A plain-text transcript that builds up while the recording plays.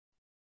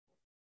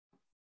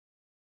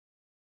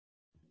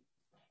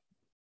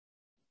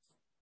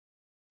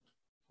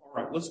All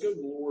right, let's go to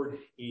the Lord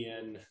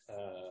in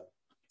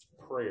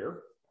prayer.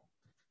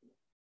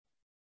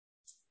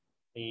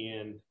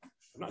 And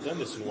I've not done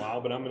this in a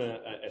while, but I'm going to,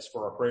 as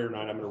for our prayer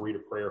tonight, I'm going to read a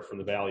prayer from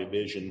the Valley of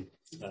Vision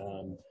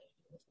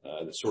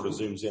that sort of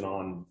zooms in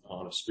on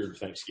a spirit of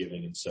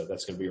thanksgiving. And so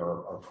that's going to be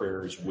our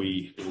prayer as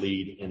we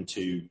lead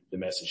into the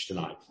message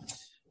tonight.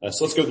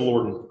 So let's go to the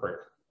Lord in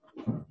prayer.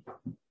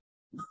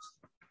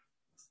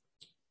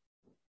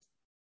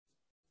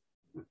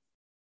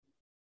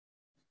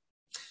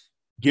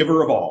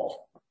 Giver of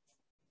all,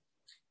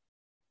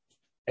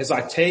 as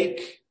I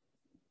take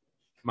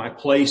my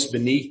place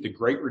beneath the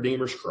great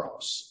Redeemer's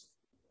cross,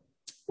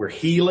 where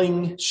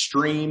healing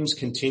streams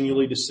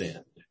continually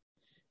descend,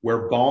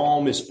 where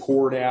balm is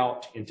poured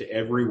out into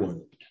every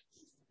wound,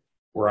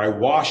 where I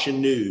wash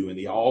anew in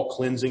the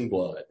all-cleansing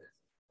blood,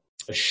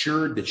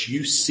 assured that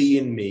you see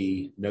in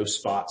me no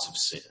spots of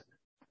sin.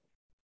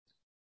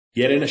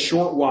 Yet in a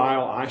short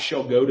while I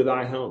shall go to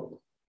thy home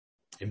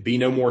and be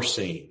no more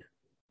seen.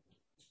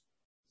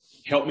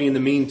 Help me in the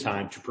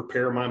meantime to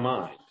prepare my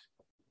mind,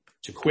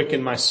 to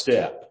quicken my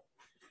step,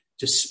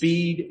 to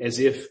speed as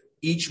if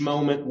each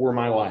moment were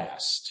my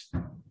last,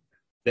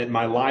 that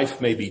my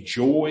life may be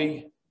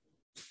joy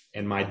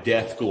and my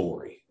death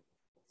glory.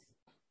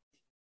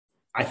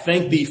 I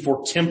thank thee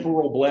for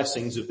temporal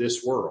blessings of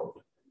this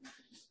world,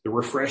 the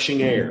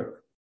refreshing air,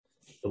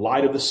 the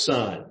light of the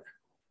sun,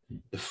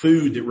 the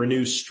food that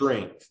renews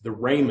strength, the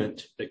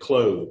raiment that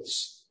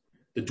clothes,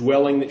 the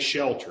dwelling that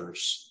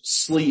shelters,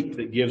 sleep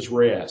that gives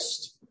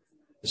rest,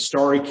 the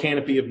starry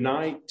canopy of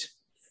night,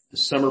 the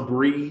summer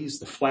breeze,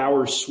 the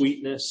flower's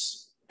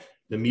sweetness,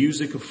 the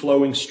music of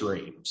flowing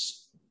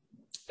streams,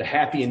 the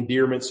happy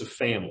endearments of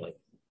family,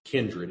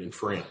 kindred, and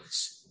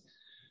friends,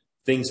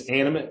 things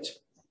animate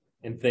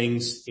and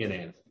things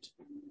inanimate.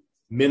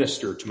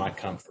 Minister to my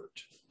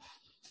comfort.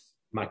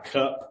 My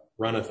cup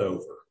runneth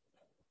over.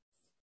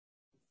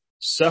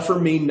 Suffer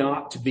me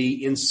not to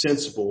be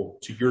insensible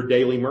to your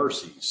daily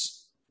mercies.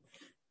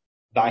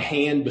 Thy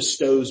hand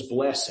bestows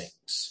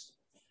blessings.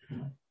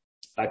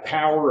 Thy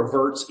power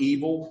averts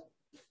evil.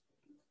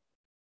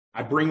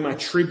 I bring my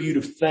tribute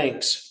of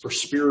thanks for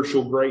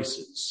spiritual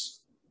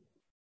graces,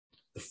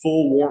 the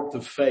full warmth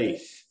of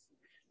faith,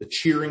 the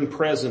cheering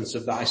presence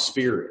of thy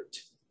spirit,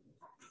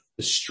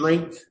 the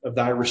strength of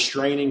thy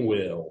restraining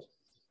will,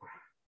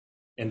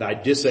 and thy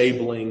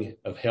disabling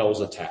of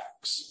hell's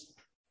attacks.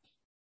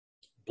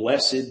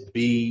 Blessed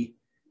be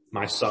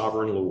my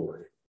sovereign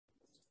Lord.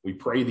 We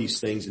pray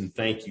these things and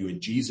thank you in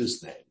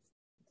Jesus' name.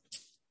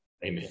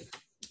 Amen.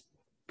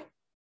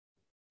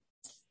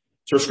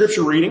 So our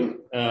scripture reading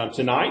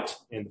tonight,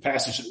 and the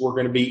passage that we're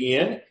going to be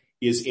in,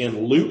 is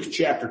in Luke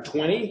chapter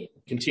 20,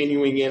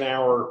 continuing in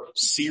our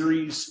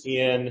series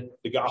in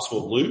the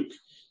Gospel of Luke.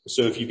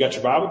 So if you've got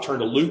your Bible,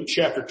 turn to Luke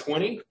chapter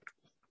 20.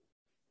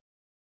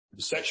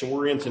 The section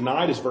we're in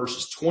tonight is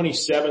verses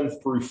 27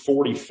 through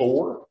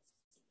 44.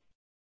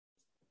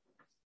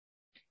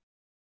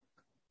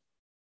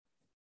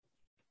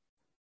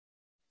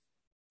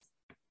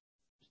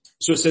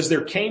 So it says,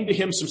 there came to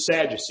him some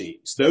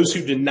Sadducees, those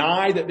who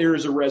deny that there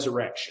is a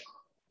resurrection.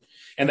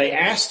 And they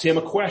asked him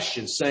a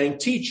question, saying,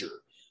 Teacher,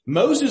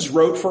 Moses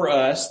wrote for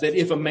us that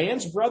if a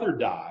man's brother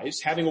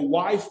dies, having a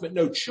wife but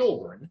no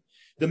children,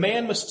 the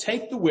man must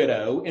take the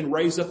widow and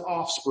raise up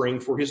offspring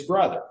for his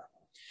brother.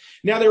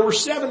 Now there were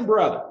 7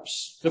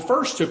 brothers. The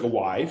first took a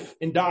wife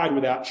and died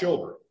without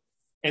children.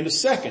 And the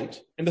second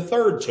and the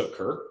third took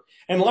her.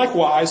 And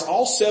likewise,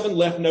 all 7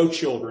 left no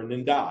children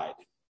and died.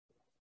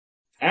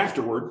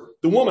 Afterward,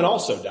 the woman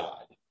also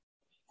died.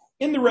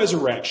 In the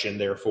resurrection,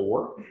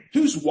 therefore,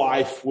 whose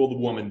wife will the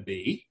woman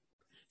be?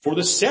 For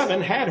the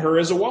 7 had her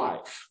as a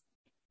wife.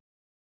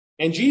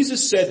 And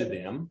Jesus said to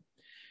them,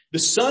 the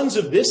sons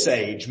of this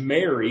age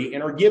marry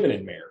and are given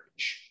in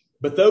marriage.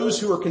 But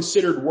those who are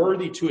considered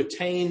worthy to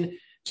attain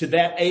to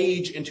that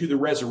age and to the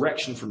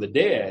resurrection from the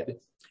dead,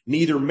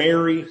 neither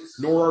marry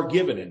nor are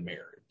given in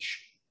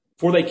marriage.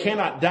 For they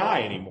cannot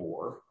die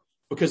anymore,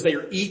 because they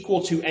are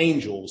equal to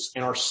angels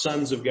and are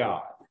sons of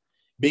God,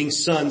 being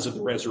sons of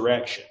the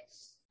resurrection.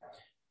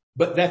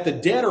 But that the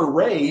dead are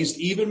raised,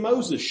 even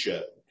Moses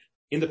showed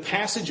in the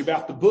passage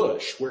about the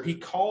bush, where he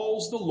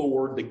calls the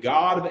Lord the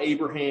God of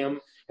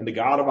Abraham and the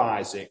God of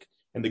Isaac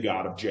and the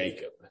God of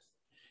Jacob.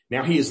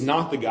 Now he is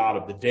not the God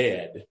of the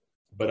dead,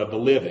 but of the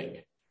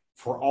living,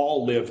 for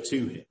all live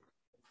to him.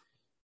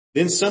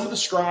 Then some of the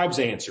scribes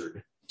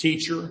answered,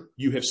 Teacher,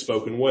 you have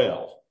spoken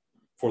well.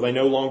 For they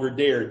no longer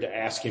dared to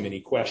ask him any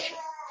question.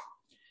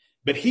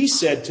 But he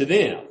said to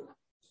them,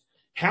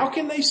 how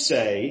can they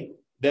say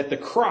that the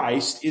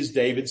Christ is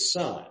David's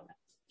son?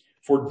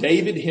 For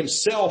David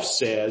himself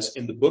says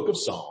in the book of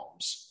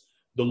Psalms,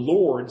 the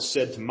Lord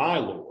said to my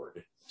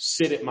Lord,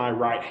 sit at my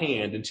right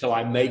hand until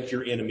I make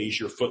your enemies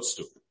your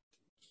footstool.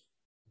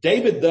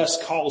 David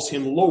thus calls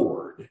him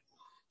Lord.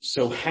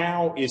 So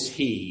how is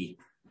he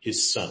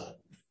his son?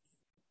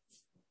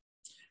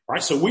 All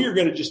right, so we are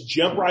going to just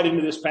jump right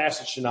into this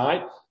passage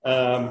tonight.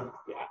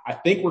 I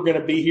think we're going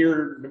to be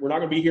here. We're not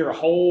going to be here a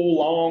whole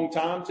long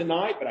time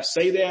tonight, but I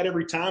say that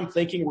every time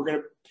thinking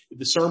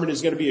the sermon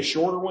is going to be a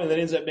shorter one, and it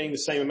ends up being the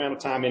same amount of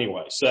time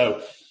anyway.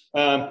 So,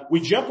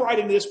 we jump right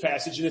into this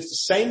passage, and it's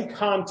the same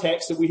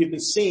context that we have been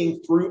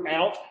seeing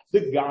throughout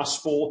the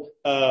Gospel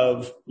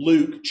of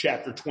Luke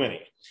chapter 20.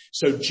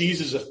 So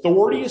Jesus'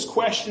 authority is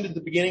questioned at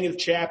the beginning of the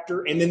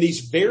chapter, and then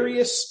these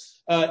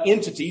various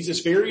entities, these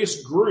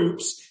various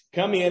groups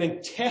come in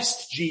and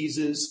test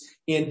Jesus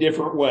in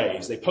different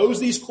ways. They pose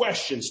these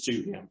questions to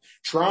him,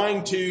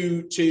 trying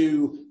to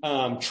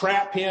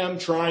trap him,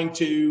 trying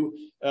to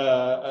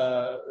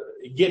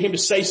get him to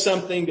say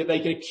something that they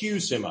can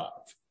accuse him of.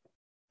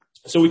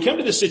 So we come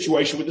to this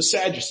situation with the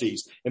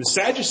Sadducees, and the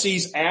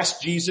Sadducees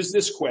ask Jesus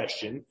this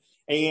question,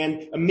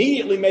 and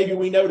immediately maybe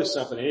we notice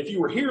something. And if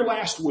you were here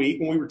last week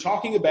when we were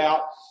talking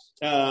about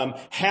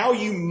how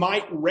you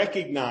might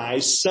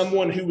recognize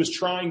someone who was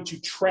trying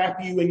to trap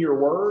you in your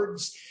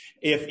words,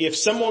 if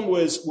someone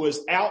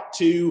was out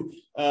to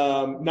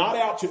not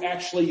out to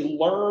actually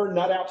learn,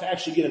 not out to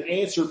actually get an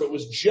answer, but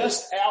was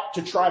just out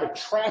to try to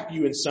trap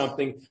you in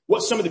something,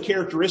 what some of the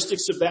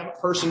characteristics of that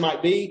person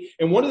might be.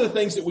 And one of the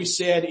things that we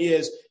said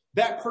is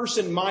that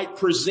person might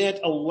present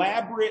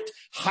elaborate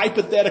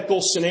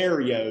hypothetical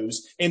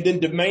scenarios and then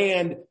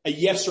demand a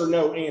yes or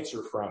no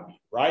answer from you,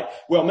 right?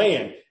 Well,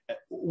 man,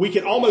 we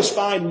can almost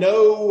find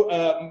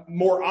no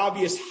more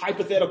obvious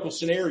hypothetical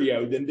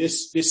scenario than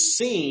this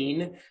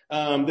scene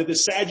that the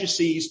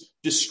Sadducees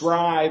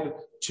describe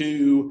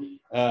to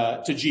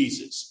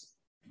Jesus.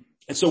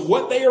 And so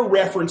what they are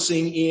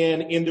referencing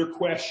in their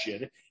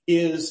question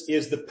is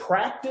the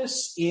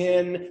practice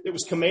that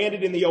was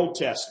commanded in the Old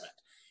Testament.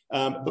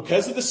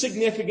 Because of the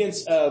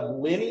significance of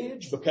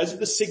lineage, because of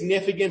the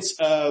significance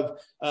of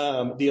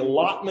the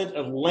allotment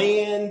of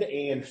land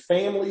and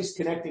families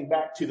connecting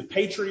back to the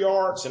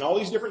patriarchs and all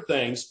these different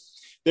things,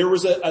 there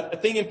was a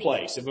thing in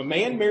place. If a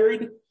man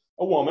married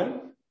a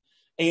woman,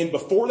 and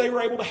before they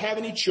were able to have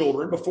any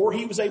children, before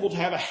he was able to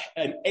have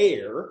an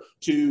heir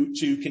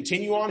to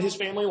continue on his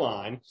family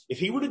line, if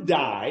he were to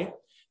die,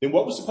 then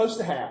what was supposed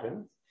to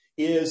happen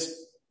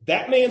is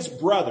that man's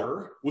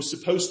brother was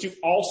supposed to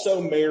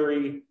also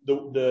marry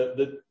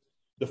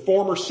the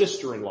former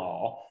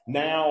sister-in-law,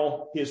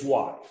 now his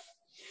wife.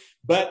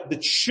 But the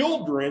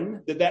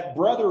children that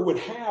brother would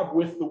have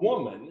with the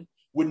woman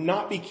would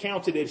not be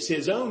counted as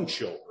his own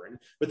children,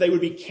 but they would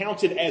be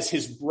counted as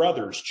his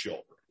brother's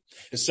children.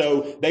 And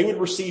so they would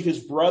receive his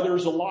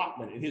brother's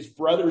allotment and his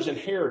brother's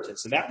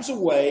inheritance. And that was a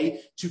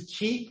way to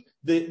keep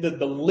the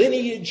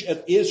lineage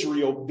of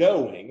Israel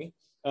going,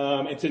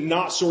 and to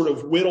not sort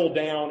of whittle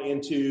down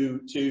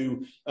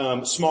into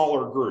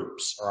smaller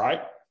groups. All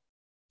right.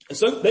 And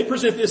so they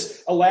present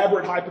this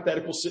elaborate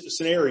hypothetical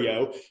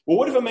scenario. Well,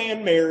 what if a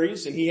man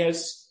marries and he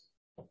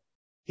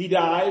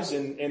dies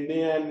and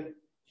then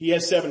he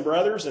has 7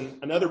 brothers,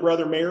 and another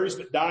brother marries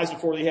but dies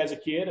before he has a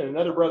kid, and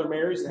another brother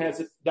marries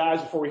and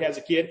dies before he has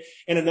a kid,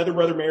 and another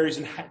brother marries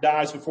and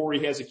dies before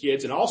he has a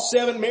kid, and all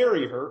 7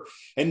 marry her,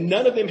 and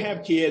none of them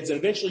have kids, and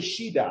eventually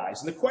she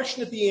dies. And the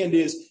question at the end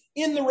is,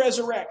 in the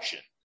resurrection,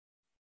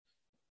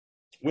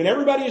 when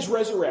everybody is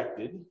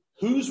resurrected,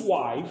 whose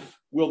wife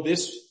will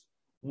this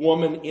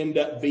woman end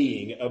up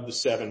being of the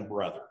 7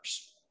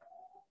 brothers?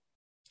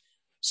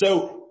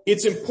 So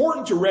it's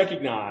important to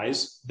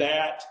recognize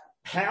that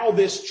how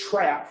this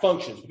trap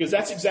functions, because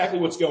that's exactly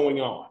what's going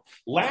on.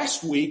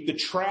 Last week, the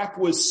trap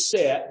was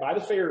set by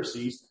the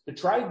Pharisees to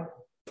try to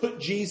put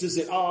Jesus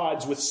at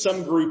odds with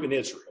some group in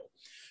Israel.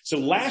 So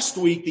last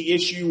week, the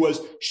issue was,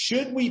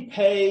 should we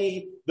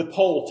pay the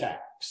poll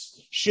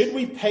tax? Should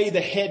we pay the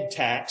head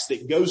tax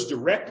that goes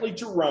directly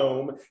to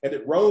Rome and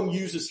that Rome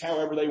uses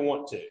however they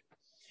want to?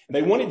 And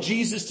they wanted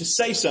Jesus to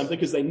say something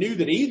because they knew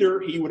that either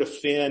he would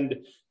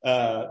offend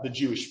the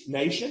Jewish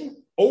nation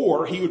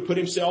or he would put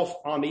himself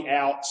on the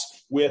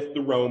outs with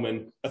the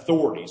Roman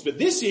authorities. But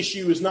this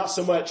issue is not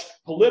so much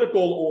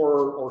political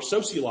or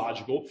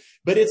sociological,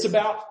 but it's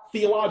about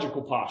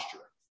theological posture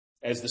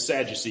as the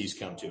Sadducees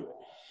come to it.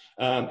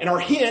 And our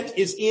hint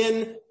is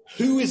in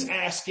who is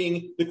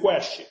asking the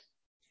question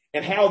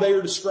and how they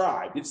are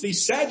described. It's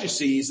these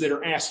Sadducees that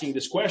are asking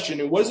this question.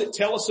 And what does it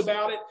tell us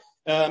about it?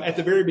 At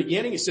the very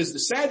beginning, it says the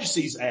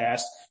Sadducees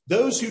asked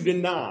those who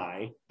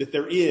deny that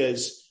there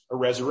is a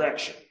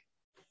resurrection.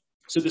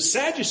 So the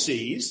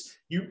Sadducees,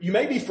 you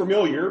may be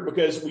familiar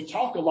because we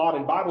talk a lot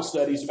in Bible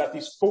studies about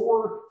these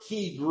 4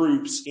 key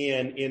groups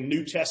in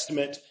New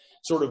Testament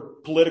sort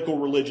of political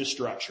religious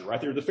structure,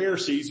 right? There are the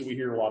Pharisees that we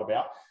hear a lot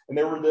about, and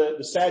there were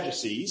the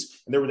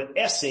Sadducees, and there were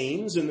the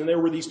Essenes, and then there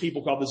were these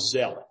people called the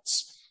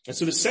Zealots. And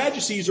so the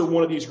Sadducees are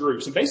one of these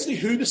groups. And basically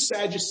who the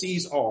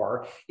Sadducees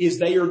are is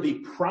they are the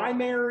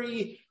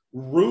primary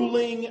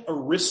ruling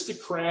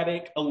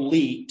aristocratic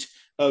elite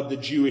of the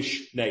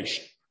Jewish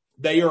nation.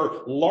 They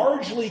are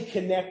largely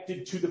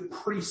connected to the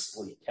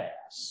priestly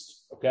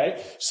caste.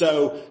 Okay.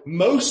 So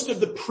most of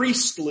the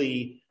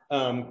priestly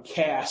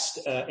caste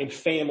and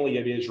family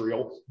of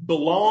Israel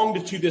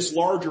belonged to this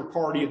larger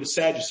party of the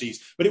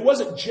Sadducees. But it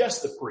wasn't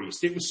just the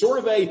priest. It was sort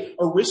of a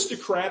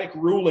aristocratic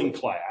ruling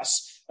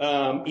class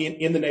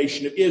in the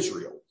nation of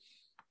Israel.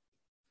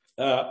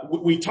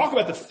 We talk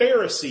about the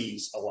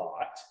Pharisees a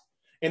lot,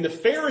 and the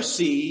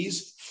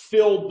Pharisees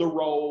filled the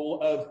role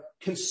of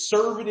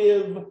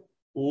conservative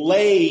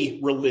lay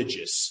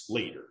religious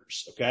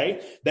leaders,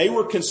 okay? They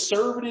were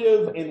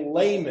conservative and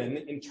laymen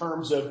in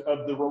terms of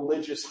the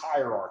religious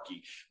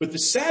hierarchy. But the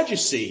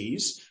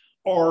Sadducees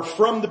are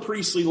from the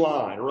priestly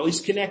line, or at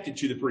least connected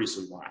to the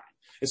priestly line.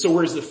 And so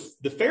whereas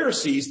the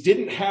Pharisees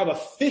didn't have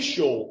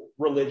official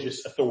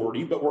religious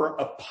authority, but were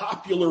a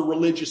popular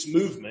religious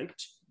movement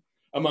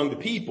among the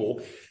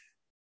people,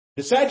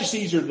 the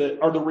Sadducees are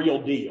the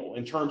real deal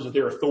in terms of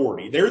their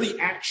authority. They're the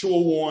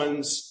actual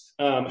ones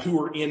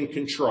who are in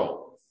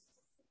control.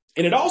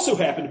 And it also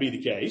happened to be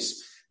the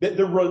case that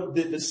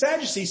the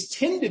Sadducees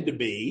tended to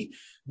be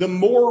the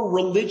more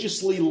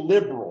religiously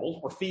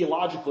liberal or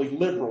theologically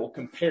liberal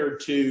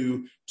compared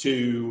to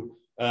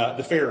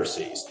the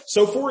Pharisees.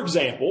 So, for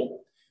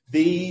example,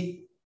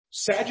 the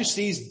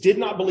Sadducees did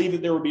not believe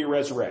that there would be a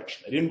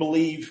resurrection. They didn't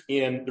believe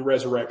in the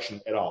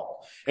resurrection at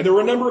all. And there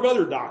were a number of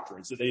other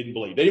doctrines that they didn't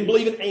believe. They didn't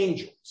believe in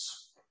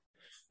angels.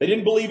 They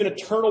didn't believe in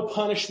eternal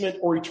punishment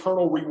or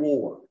eternal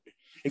reward.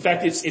 In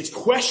fact, it's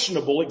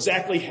questionable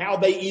exactly how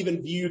they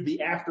even viewed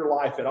the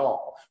afterlife at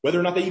all, whether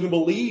or not they even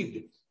believed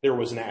there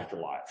was an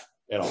afterlife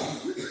at all.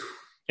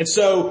 And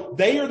so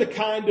they are the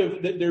kind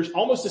of, there's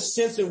almost a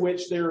sense in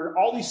which there are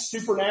all these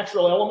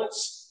supernatural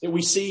elements that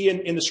we see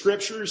in the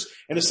scriptures,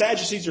 and the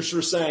Sadducees are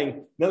sort of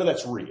saying, none of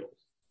that's real.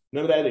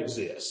 None of that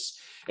exists.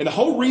 And the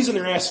whole reason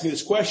they're asking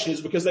this question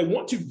is because they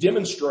want to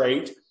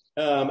demonstrate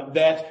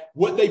that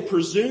what they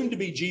presume to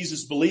be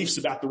Jesus' beliefs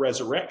about the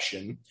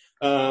resurrection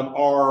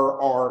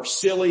are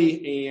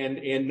silly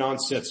and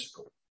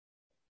nonsensical.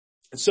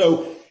 And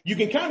so you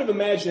can kind of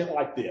imagine it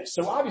like this.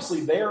 So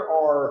obviously there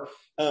are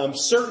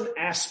certain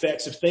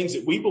aspects of things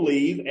that we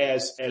believe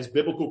as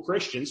biblical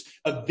Christians,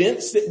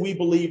 events that we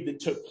believe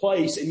that took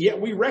place, and yet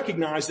we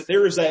recognize that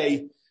there is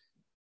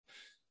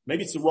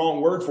maybe it's the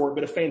wrong word for it,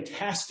 but a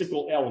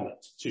fantastical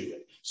element to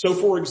it. So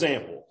for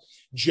example,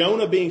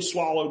 Jonah being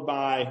swallowed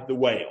by the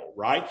whale,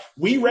 right?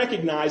 We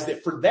recognize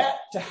that for that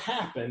to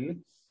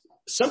happen,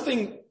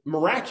 something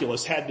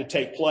miraculous had to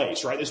take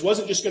place, right? This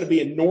wasn't just going to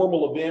be a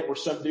normal event where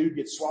some dude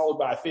gets swallowed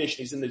by a fish and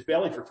he's in his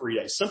belly for 3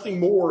 days. Something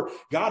more,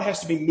 God has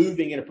to be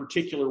moving in a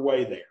particular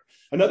way there.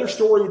 Another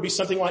story would be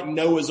something like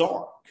Noah's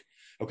Ark.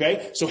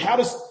 Okay, so how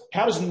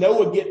does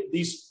Noah get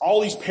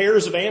all these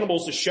pairs of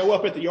animals to show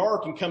up at the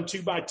ark and come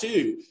 2 by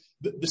 2?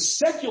 The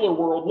secular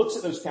world looks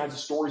at those kinds of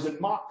stories and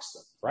mocks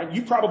them, right?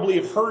 You probably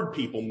have heard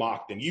people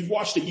mock them. You've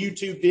watched a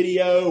YouTube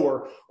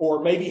video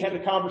or maybe had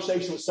a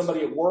conversation with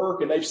somebody at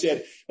work and they've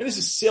said, and this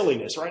is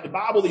silliness, right? The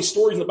Bible, these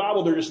stories in the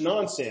Bible, they're just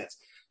nonsense.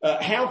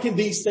 How can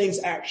these things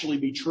actually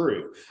be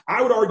true?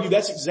 I would argue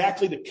that's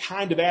exactly the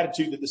kind of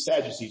attitude that the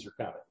Sadducees are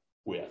coming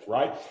with,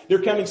 right?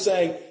 They're coming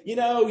saying,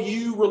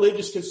 you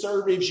religious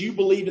conservatives, you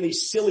believe in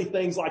these silly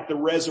things like the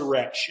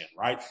resurrection,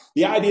 right?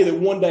 The idea that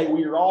one day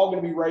we are all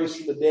going to be raised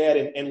from the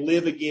dead and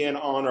live again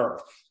on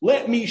earth.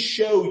 Let me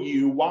show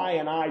you why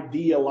an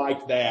idea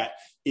like that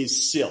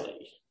is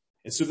silly.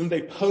 And so then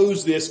they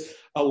pose this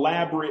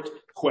elaborate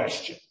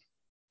question.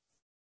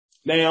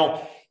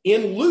 Now,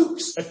 in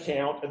Luke's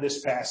account of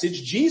this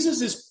passage,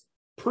 Jesus is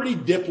pretty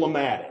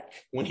diplomatic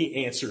when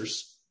he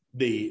answers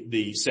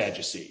the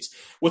Sadducees.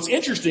 What's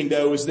interesting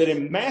though is that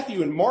in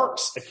Matthew and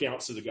Mark's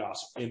accounts of the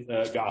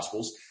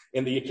Gospels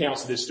and the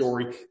accounts of this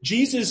story,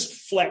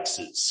 Jesus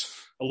flexes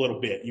a little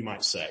bit, you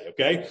might say,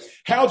 okay?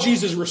 How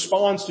Jesus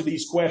responds to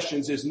these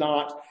questions is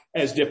not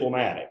as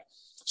diplomatic.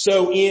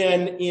 So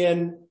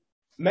in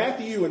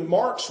Matthew and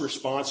Mark's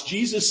response,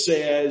 Jesus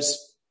says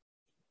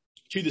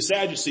to the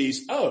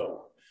Sadducees, well,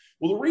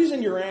 the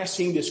reason you're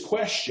asking this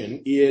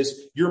question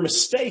is you're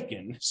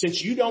mistaken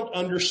since you don't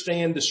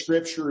understand the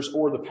scriptures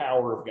or the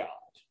power of God,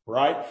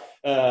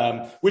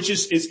 right? Which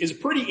is a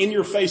pretty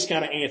in-your-face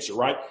kind of answer,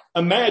 right?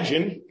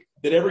 Imagine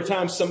that every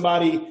time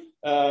somebody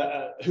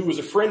who was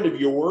a friend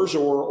of yours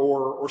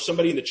or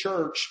somebody in the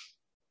church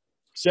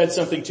said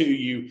something to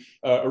you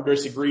or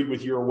disagreed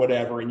with you or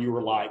whatever, and you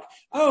were like,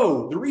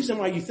 the reason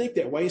why you think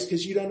that way is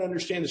because you don't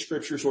understand the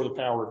scriptures or the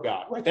power of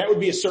God, right? That would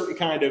be a certain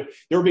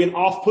there would be an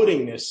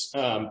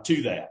off-puttingness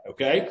to that,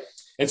 okay?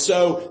 And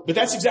so, but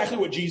that's exactly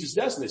what Jesus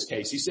does in this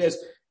case. He says,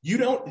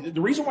 the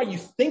reason why you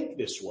think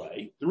this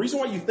way, the reason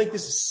why you think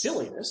this is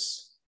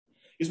silliness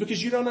is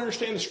because you don't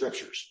understand the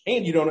scriptures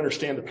and you don't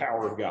understand the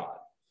power of God.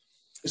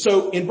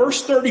 So in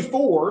verse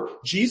 34,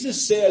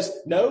 Jesus says,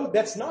 no,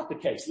 that's not the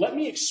case. Let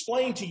me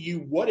explain to you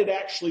what it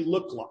actually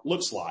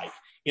looks like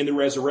in the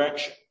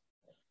resurrection.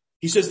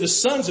 He says, the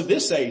sons of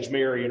this age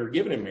marry and are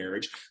given in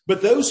marriage,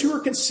 but those who are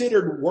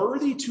considered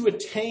worthy to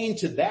attain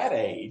to that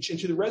age and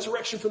to the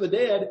resurrection from the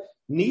dead,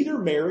 neither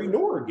marry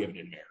nor are given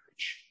in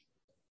marriage.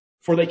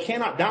 For they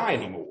cannot die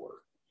anymore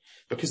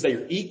because they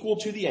are equal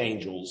to the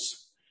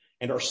angels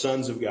and are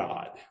sons of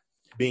God,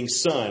 being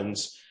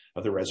sons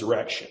of the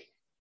resurrection.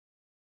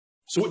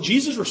 So what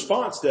Jesus'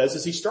 response does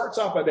is he starts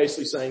off by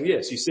basically saying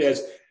this. He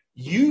says,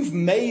 you've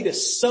made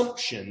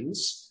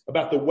assumptions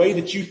about the way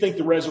that you think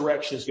the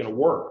resurrection is going to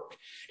work.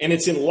 And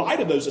it's in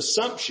light of those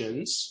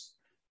assumptions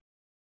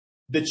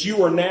that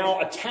you are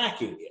now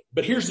attacking it.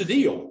 But here's the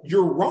deal.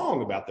 You're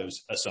wrong about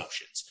those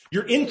assumptions.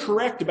 You're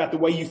incorrect about the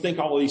way you think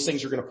all of these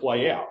things are going to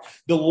play out.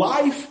 The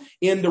life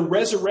in the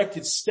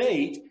resurrected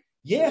state,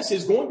 yes,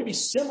 is going to be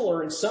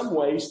similar in some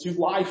ways to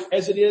life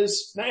as it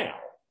is now.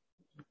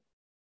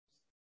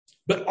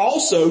 But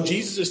also,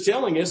 Jesus is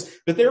telling us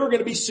that there are going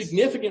to be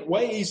significant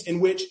ways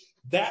in which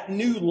that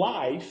new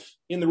life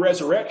in the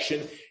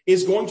resurrection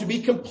is going to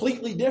be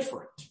completely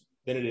different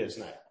than it is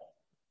now.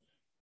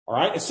 All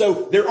right. And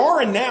so there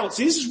are analogies.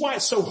 This is why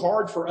it's so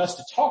hard for us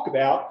to talk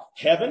about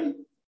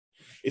heaven.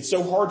 It's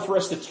so hard for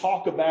us to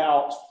talk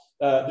about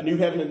the new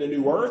heaven and the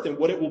new earth and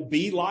what it will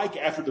be like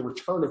after the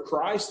return of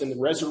Christ and the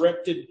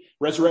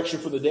resurrection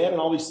for the dead and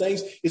all these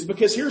things, is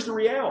because here's the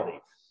reality.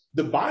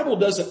 The Bible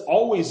doesn't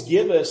always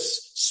give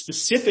us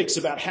specifics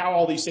about how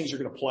all these things are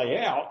going to play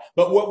out,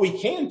 but what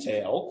we can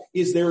tell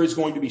is there is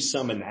going to be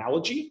some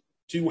analogy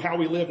to how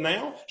we live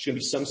now. There's going to be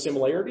some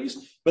similarities,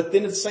 but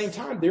then at the same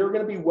time, there are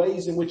going to be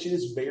ways in which it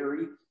is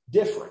very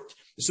different.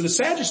 So the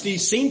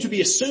Sadducees seem to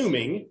be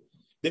assuming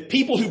that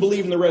people who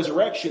believe in the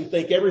resurrection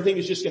think everything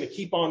is just going to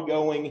keep on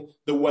going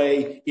the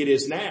way it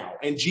is now.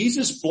 And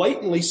Jesus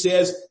blatantly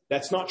says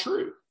that's not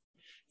true.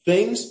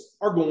 Things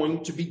are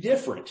going to be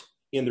different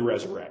in the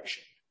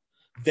resurrection.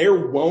 There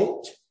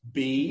won't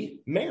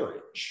be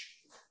marriage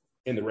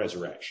in the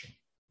resurrection.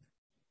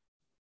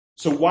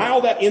 So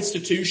while that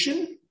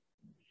institution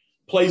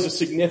plays a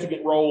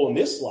significant role in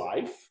this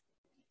life,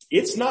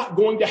 it's not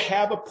going to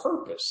have a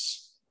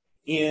purpose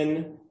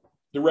in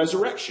the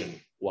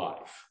resurrection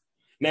life.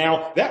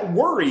 Now, that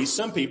worries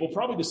some people.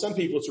 Probably to some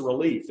people it's a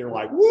relief. They're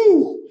like,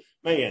 woo,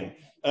 man.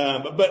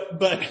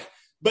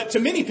 But to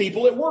many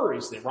people it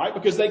worries them, right?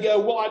 Because they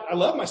go, well, I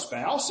love my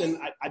spouse and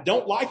I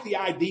don't like the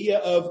idea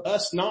of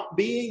us not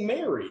being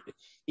married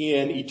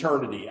in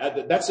eternity.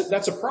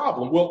 That's a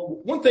problem.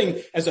 Well, one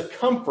thing as a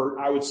comfort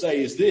I would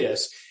say is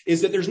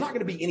that there's not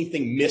going to be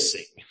anything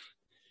missing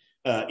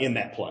in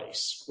that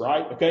place,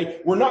 right?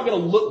 Okay. We're not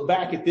going to look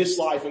back at this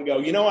life and go,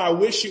 I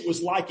wish it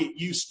was like it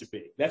used to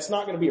be. That's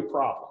not going to be a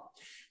problem.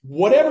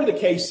 Whatever the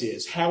case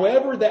is,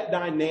 however that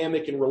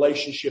dynamic and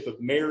relationship of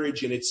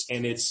marriage and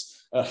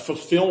its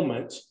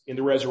fulfillment in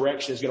the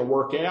resurrection is going to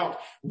work out,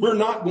 we're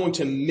not going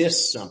to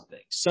miss something.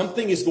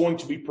 Something is going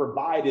to be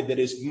provided that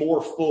is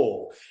more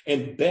full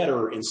and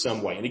better in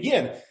some way. And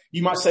again,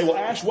 you might say, well,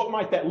 Ash, what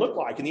might that look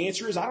like? And the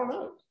answer is, I don't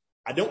know.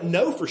 I don't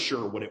know for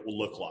sure what it will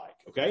look like.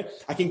 Okay.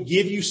 I can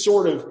give you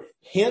sort of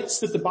hints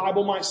that the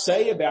Bible might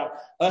say about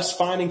us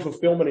finding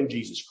fulfillment in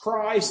Jesus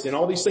Christ and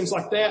all these things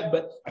like that,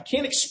 but I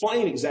can't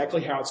explain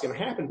exactly how it's going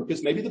to happen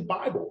because maybe the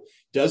Bible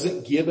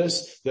doesn't give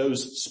us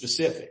those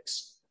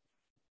specifics.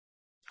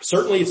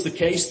 Certainly it's the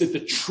case that the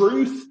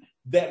truth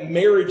that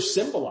marriage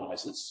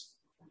symbolizes,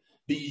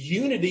 the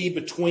unity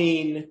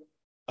between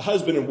a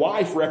husband and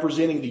wife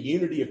representing the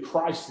unity of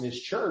Christ and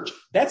his church,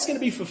 that's going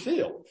to be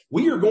fulfilled.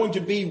 We are going to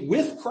be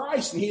with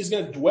Christ and he is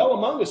going to dwell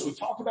among us. We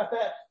talked about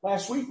that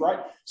last week, right?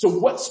 So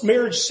what's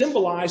marriage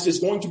symbolized is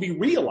going to be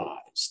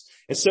realized.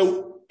 And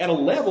so at a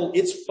level,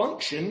 its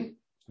function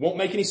won't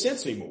make any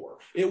sense anymore.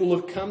 It will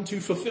have come to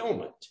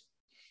fulfillment.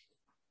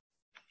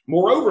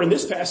 Moreover, in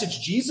this passage,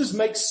 Jesus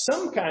makes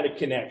some kind of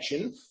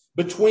connection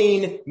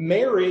between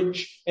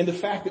marriage and the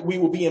fact that we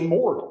will be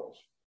immortal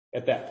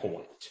at that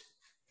point.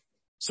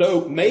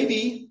 So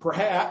maybe,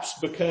 perhaps,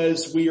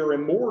 because we are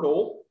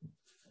immortal,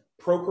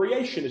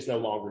 procreation is no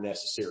longer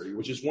necessary,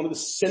 which is one of the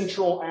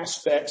central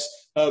aspects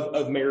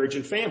of marriage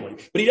and family.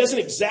 But he doesn't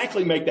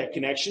exactly make that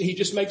connection. He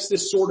just makes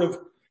this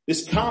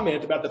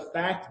comment about the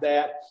fact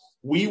that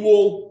we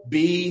will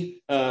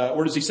be,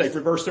 what does he say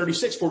for verse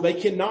 36? For they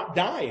cannot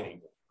die anymore.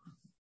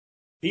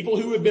 People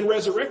who have been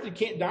resurrected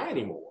can't die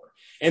anymore.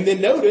 And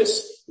then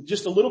notice,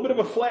 just a little bit of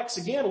a flex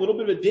again, a little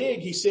bit of a dig.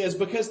 He says,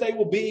 because they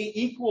will be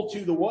equal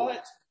to the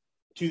what?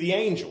 To the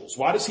angels.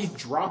 Why does he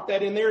drop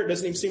that in there? It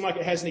doesn't even seem like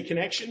it has any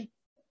connection.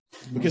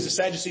 Because the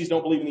Sadducees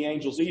don't believe in the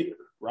angels either,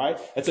 right?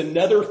 That's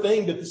another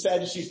thing that the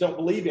Sadducees don't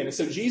believe in. And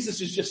so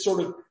Jesus is just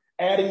sort of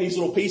adding these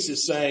little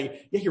pieces saying,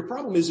 yeah, your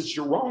problem is that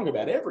you're wrong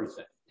about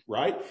everything,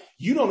 right?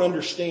 You don't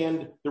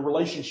understand the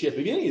relationship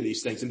of any of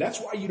these things. And that's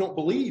why you don't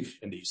believe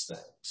in these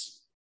things.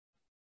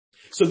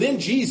 So then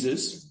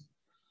Jesus,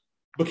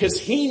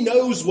 because he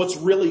knows what's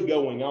really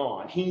going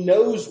on, he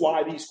knows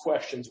why these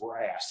questions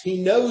were asked.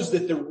 He knows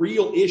that the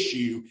real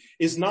issue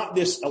is not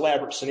this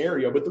elaborate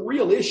scenario, but the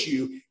real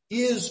issue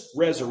is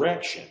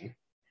resurrection.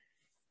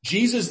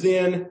 Jesus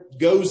then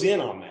goes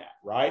in on that,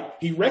 right?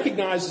 He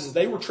recognizes that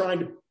they were trying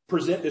to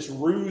present this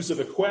ruse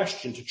of a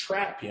question to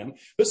trap him,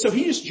 but so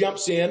he just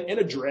jumps in and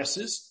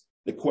addresses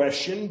the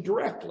question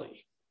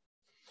directly.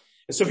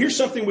 And so here's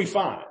something we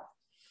find.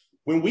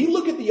 When we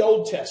look at the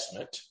Old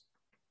Testament,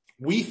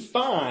 we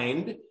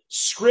find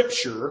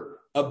scripture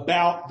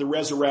about the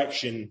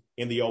resurrection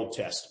in the Old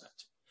Testament.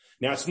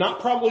 Now, it's not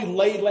probably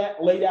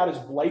laid out as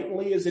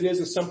blatantly as it is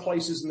in some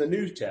places in the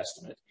New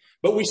Testament,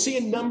 but we see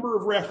a number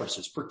of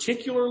references,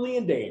 particularly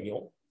in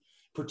Daniel,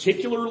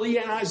 particularly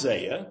in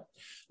Isaiah,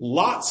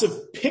 lots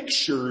of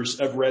pictures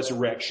of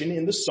resurrection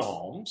in the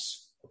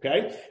Psalms.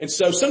 Okay. And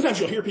so sometimes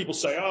you'll hear people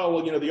say, oh,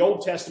 well, the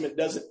Old Testament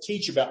doesn't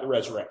teach about the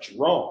resurrection.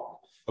 Wrong.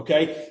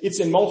 Okay. It's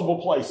in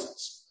multiple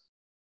places.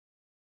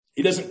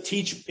 It doesn't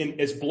teach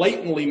as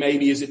blatantly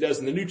maybe as it does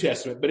in the New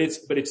Testament, but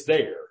it's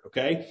there.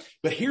 Okay.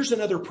 But here's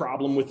another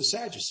problem with the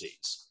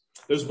Sadducees.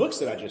 Those books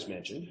that I just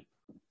mentioned,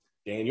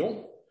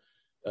 Daniel,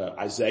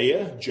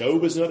 Isaiah,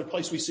 Job is another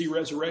place we see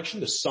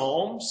resurrection. The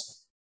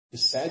Psalms, the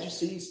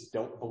Sadducees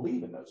don't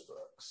believe in those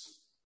books.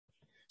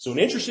 So an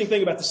interesting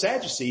thing about the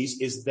Sadducees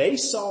is they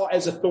saw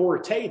as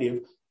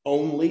authoritative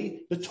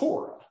only the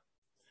Torah,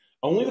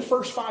 only the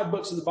first 5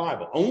 books of the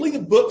Bible, only the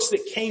books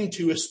that came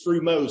to us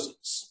through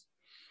Moses.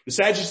 The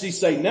Sadducees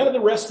say none of the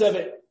rest of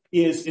it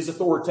is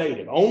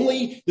authoritative,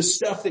 only the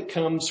stuff that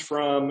comes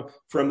from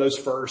those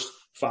first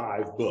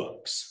 5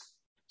 books.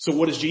 So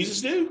what does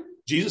Jesus do?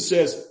 Jesus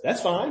says,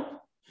 that's fine.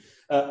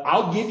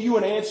 I'll give you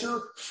an answer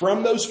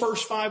from those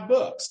first 5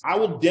 books. I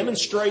will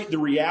demonstrate the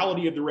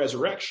reality of the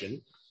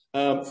resurrection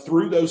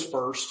through those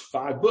first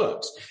 5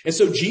 books. And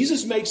so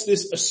Jesus makes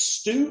this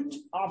astute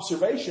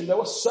observation,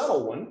 though a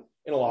subtle one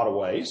in a lot of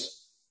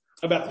ways,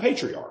 about the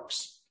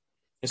patriarchs.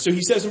 And so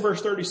he says in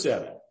verse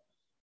 37,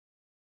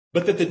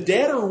 but that the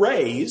dead are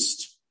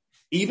raised,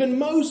 even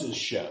Moses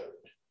showed.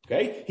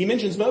 Okay? He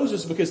mentions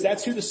Moses because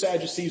that's who the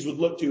Sadducees would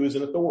look to as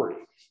an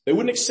authority. They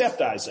wouldn't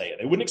accept Isaiah.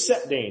 They wouldn't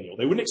accept Daniel.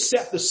 They wouldn't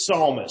accept the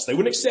psalmist. They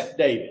wouldn't accept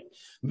David.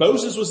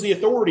 Moses was the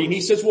authority, and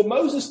he says, well,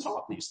 Moses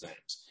taught these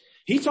things.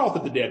 He taught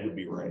that the dead would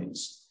be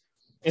raised.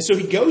 And so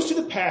he goes to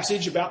the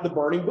passage about the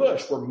burning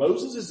bush, where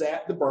Moses is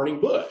at the burning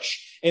bush.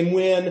 And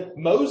when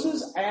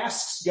Moses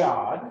asks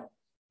God,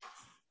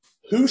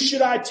 who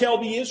should I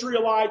tell the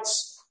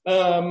Israelites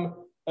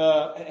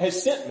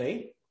has sent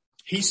me?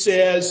 He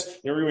says,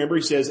 remember,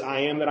 he says,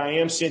 I am that I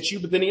am sent you.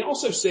 But then he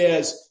also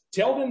says,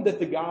 tell them that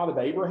the God of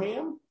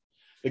Abraham,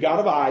 the God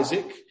of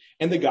Isaac,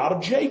 and the God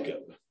of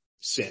Jacob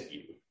sent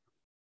you.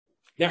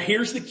 Now,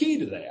 here's the key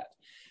to that.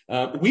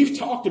 We've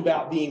talked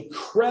about the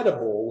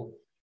incredible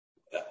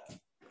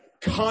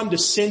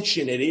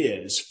condescension it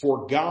is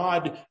for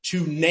God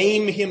to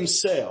name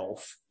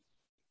himself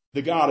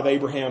the God of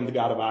Abraham, the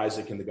God of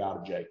Isaac, and the God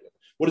of Jacob.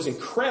 What is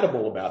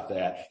incredible about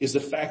that is the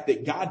fact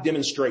that God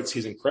demonstrates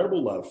his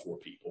incredible love for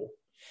people,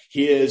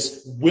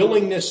 his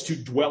willingness to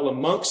dwell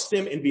amongst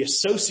them and be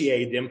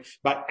associated with them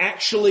by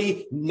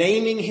actually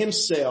naming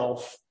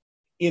himself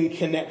in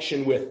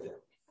connection with them.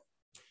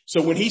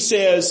 So when he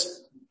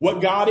says,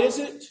 what God is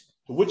it?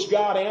 Which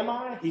God am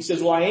I? He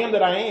says, well, I am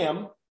that I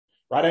am,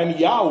 right? I am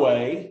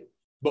Yahweh,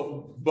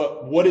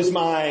 but what is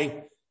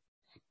my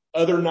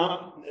other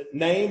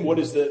name? What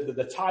is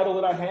the title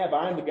that I have?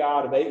 I am the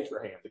God of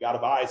Abraham, the God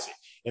of Isaac,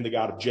 and the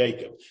God of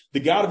Jacob. The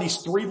God of these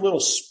 3 little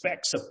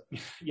specks of,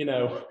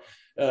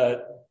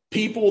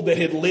 people that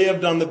had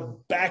lived on the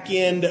back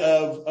end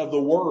of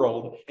the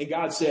world. And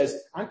God says,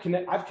 I've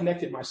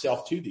connected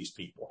myself to these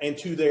people and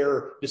to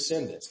their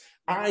descendants.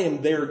 I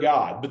am their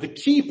God. But the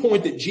key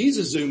point that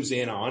Jesus zooms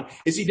in on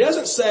is he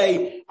doesn't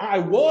say, I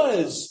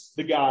was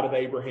the God of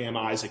Abraham,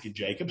 Isaac, and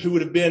Jacob, who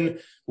would have been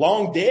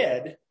long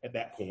dead at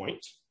that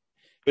point.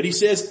 But he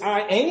says,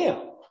 I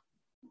am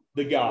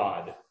the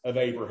God of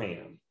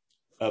Abraham,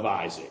 of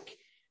Isaac,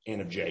 and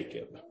of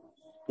Jacob.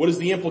 What is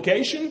the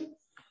implication?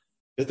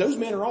 That those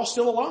men are all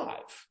still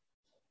alive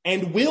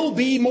and will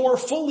be more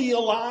fully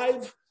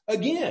alive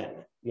again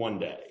one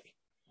day.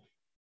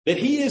 That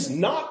he is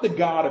not the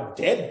God of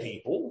dead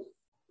people,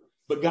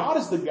 but God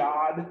is the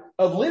God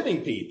of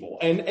living people.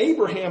 And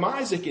Abraham,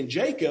 Isaac, and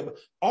Jacob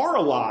are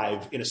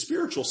alive in a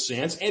spiritual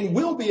sense and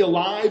will be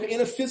alive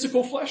in a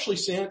physical, fleshly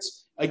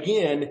sense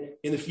again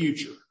in the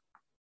future.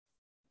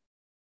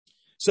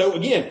 So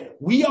again,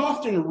 we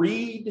often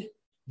read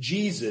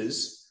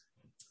Jesus,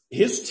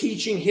 his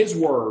teaching, his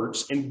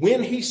words, and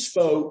when he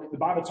spoke, the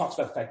Bible talks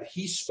about the fact that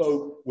he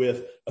spoke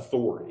with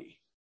authority.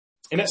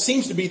 And that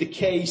seems to be the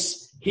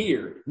case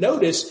here.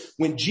 Notice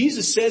when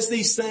Jesus says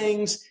these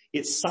things,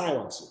 it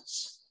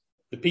silences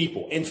the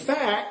people. In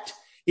fact,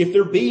 if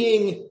they're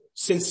being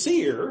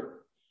sincere,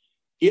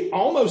 it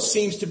almost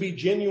seems to be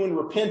genuine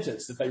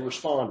repentance that they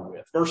respond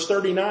with. Verse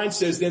 39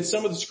 says, then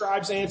some of the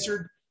scribes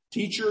answered,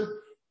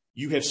 Teacher,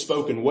 you have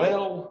spoken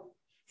well.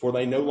 For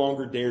they no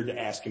longer dared to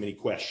ask him any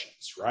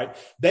questions, right?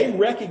 They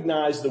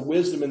recognize the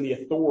wisdom and the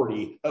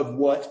authority of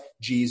what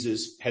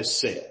Jesus has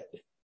said.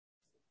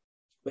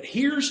 But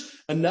here's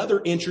another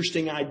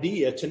interesting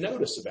idea to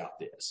notice about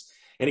this.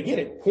 And again,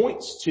 it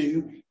points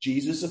to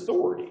Jesus'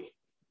 authority.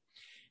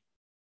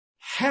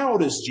 How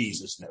does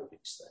Jesus know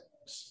these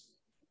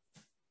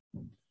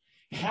things?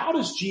 How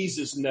does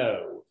Jesus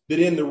know that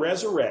in the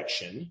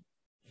resurrection,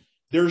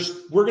 we're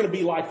going to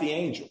be like the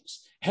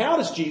angels? How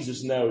does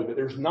Jesus know that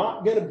there's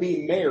not going to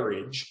be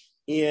marriage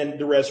in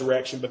the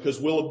resurrection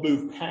because we'll have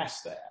moved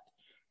past that?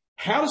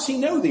 How does he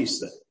know these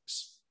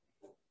things?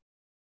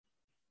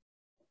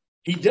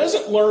 He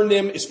doesn't learn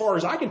them, as far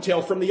as I can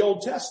tell, from the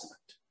Old Testament.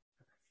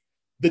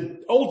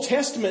 The Old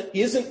Testament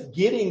isn't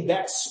getting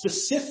that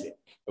specific,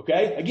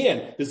 Okay?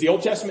 Again, does the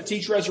Old Testament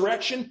teach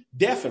resurrection?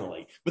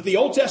 Definitely. But the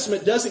Old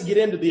Testament doesn't get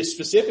into the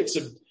specifics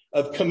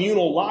of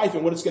communal life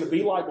and what it's going to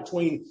be like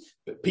between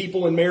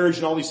people in marriage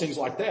and all these things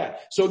like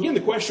that. So again,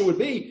 the question would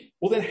be,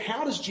 well then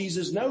how does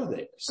Jesus know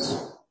this?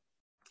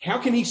 How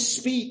can he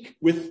speak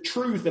with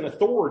truth and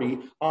authority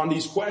on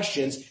these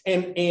questions?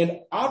 And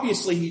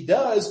obviously he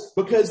does,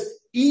 because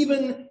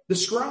even the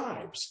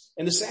scribes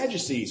and the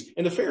Sadducees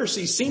and the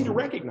Pharisees seem to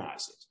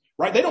recognize it,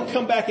 right? They don't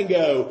come back and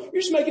go,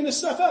 you're just making this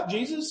stuff up,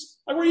 Jesus.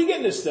 Like, where are you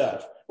getting this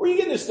stuff? Where are you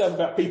getting this stuff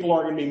about people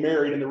aren't going to be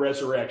married in the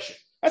resurrection?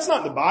 That's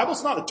not in the Bible.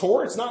 It's not in the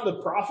Torah. It's not in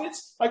the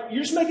prophets. Like,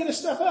 you're just making this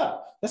stuff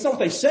up. That's not what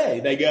they say.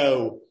 They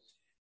go,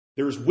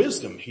 there's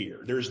wisdom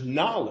here. There's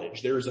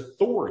knowledge. There's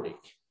authority.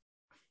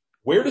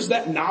 Where does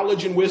that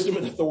knowledge and wisdom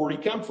and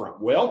authority come from?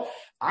 Well,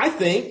 I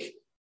think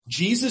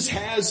Jesus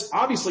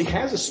obviously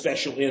has a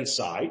special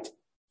insight,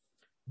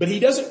 but he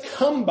doesn't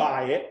come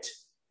by it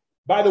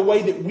by the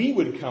way that we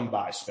would come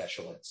by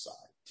special insight.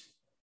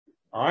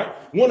 All right.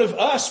 One of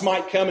us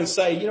might come and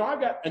say,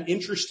 I've got an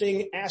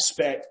interesting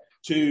aspect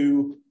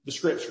to the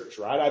scriptures,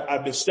 right?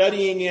 I've been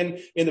studying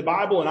in the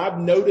Bible and I've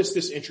noticed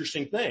this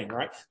interesting thing,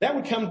 right? That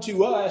would come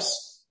to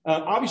us,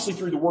 obviously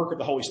through the work of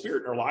the Holy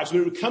Spirit in our lives, but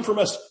it would come from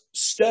us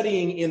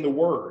studying in the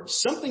Word.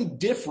 Something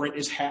different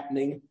is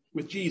happening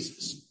with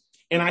Jesus.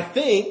 And I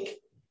think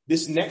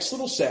this next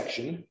little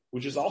section,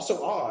 which is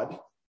also odd,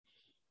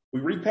 we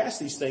read past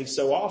these things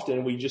so often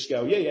and we just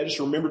go, yeah, just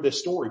remember this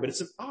story, but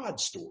it's an odd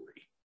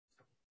story.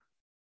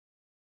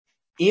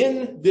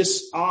 In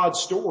this odd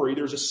story,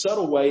 there's a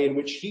subtle way in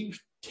which he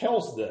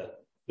tells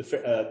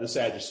the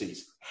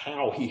Sadducees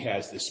how he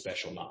has this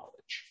special knowledge.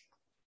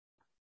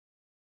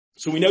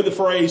 So we know the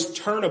phrase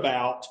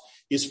turnabout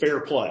is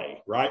fair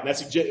play, right? And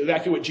that's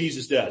exactly what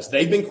Jesus does.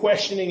 They've been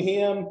questioning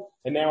him,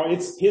 and now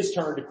it's his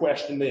turn to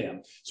question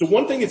them. So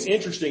one thing that's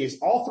interesting is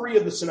all three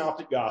of the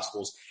Synoptic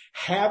Gospels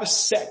have a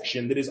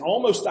section that is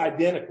almost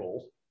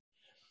identical,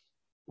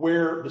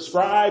 where the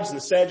scribes and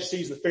the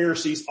Sadducees and the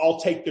Pharisees all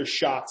take their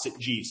shots at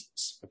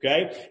Jesus,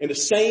 okay? And the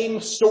same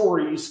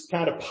stories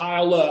kind of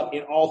pile up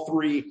in all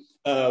three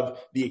of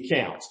the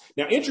accounts.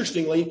 Now,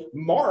 interestingly,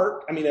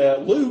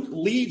 Luke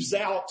leaves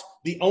out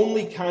the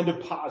only kind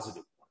of positive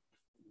one.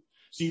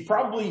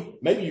 So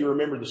maybe you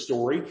remember the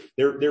story.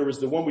 There was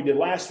the one we did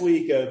last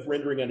week of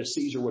rendering unto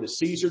Caesar what is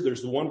Caesar.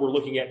 There's the one we're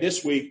looking at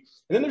this week.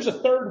 And then there's a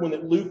third one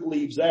that Luke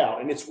leaves out.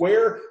 And it's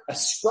where a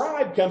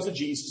scribe comes to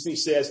Jesus and he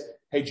says,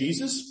 hey,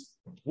 Jesus,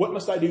 what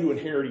must I do to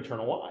inherit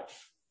eternal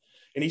life?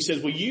 And he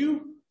says, well,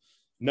 you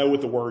know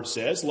what the word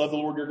says. Love the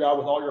Lord your God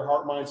with all your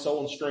heart, mind,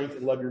 soul, and strength,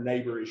 and love your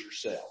neighbor as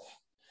yourself.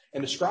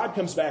 And the scribe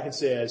comes back and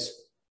says,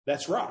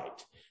 that's right.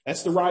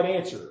 That's the right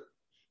answer.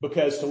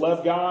 Because to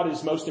love God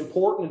is most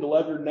important and to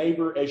love your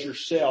neighbor as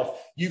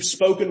yourself. You've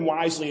spoken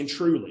wisely and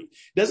truly.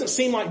 It doesn't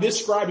seem like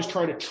this scribe is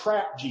trying to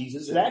trap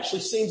Jesus. It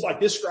actually seems like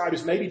this scribe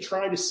is maybe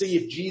trying to see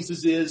if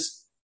Jesus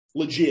is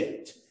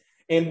legit.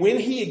 And when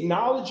he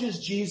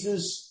acknowledges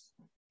Jesus'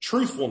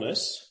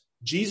 truthfulness,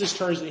 Jesus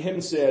turns to him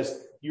and says,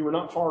 you are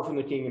not far from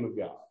the kingdom of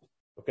God.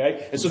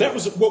 Okay? And so that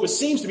was what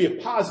seems to be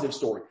a positive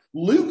story.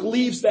 Luke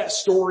leaves that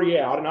story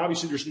out, and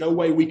obviously there's no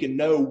way we can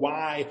know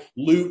why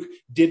Luke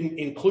didn't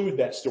include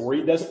that story.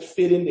 It doesn't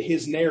fit into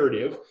his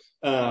narrative.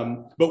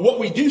 But what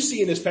we do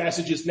see in this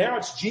passage is now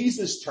it's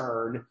Jesus'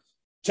 turn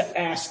to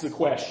ask the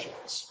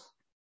questions.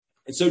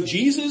 And so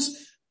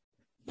Jesus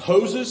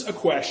poses a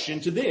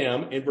question to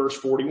them in verse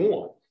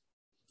 41.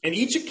 And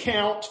each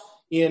account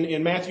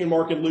in Matthew and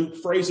Mark and Luke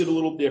phrase it a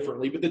little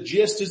differently, but the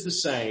gist is the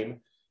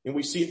same. And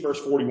we see it in verse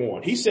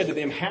 41. He said to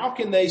them, how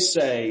can they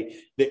say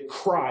that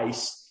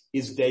Christ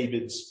is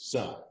David's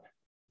son?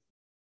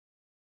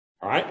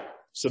 All right.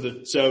 So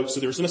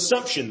there's an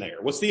assumption there.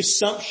 What's the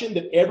assumption?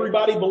 That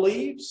everybody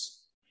believes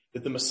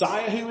that the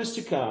Messiah who is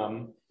to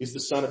come is the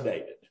son of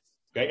David.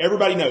 Okay.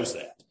 Everybody knows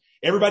that.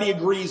 Everybody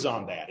agrees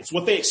on that. It's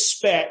what they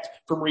expect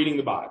from reading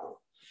the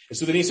Bible. And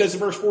so then he says in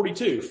verse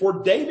 42,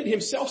 for David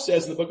himself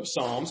says in the book of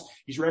Psalms,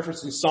 he's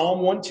referencing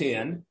Psalm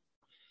 110,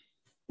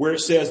 where it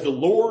says, the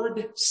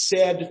Lord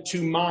said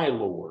to my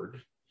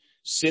Lord,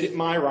 sit at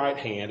my right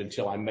hand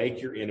until I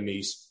make your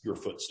enemies your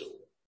footstool.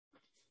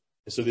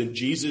 And so then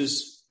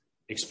Jesus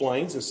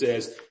explains and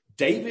says,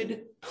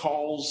 David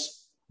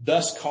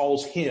thus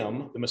calls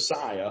him, the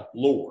Messiah,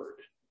 Lord.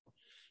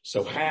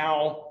 So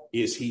how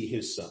is he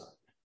his son?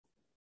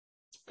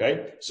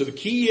 Okay. So the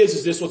key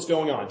is this what's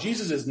going on?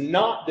 Jesus is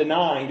not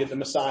denying that the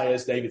Messiah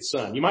is David's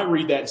son. You might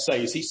read that and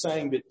say, is he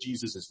saying that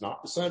Jesus is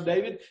not the son of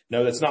David?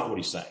 No, that's not what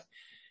he's saying.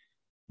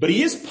 But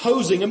he is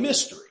posing a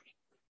mystery.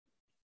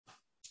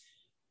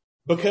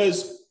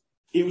 Because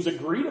it was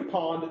agreed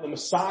upon that the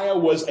Messiah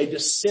was a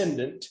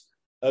descendant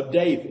of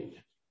David.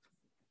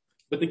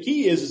 But the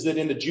key is that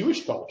in the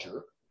Jewish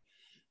culture,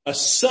 a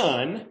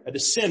son, a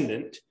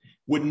descendant,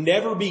 would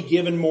never be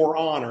given more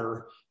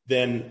honor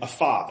than a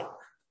father.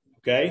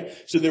 Okay?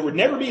 So there would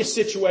never be a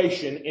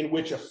situation in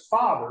which a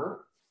father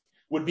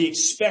would be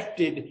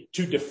expected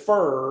to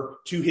defer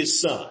to his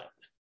son.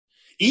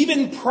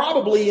 Even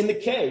probably in the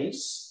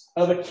case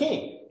of a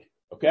king.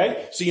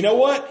 Okay. So you know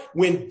what?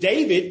 When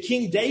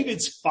King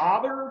David's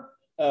father,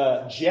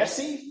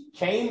 Jesse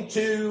came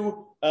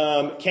to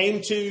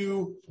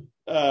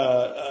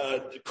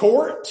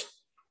court,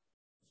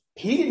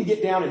 he didn't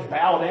get down and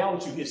bow down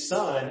to his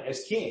son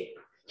as king.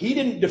 He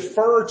didn't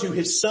defer to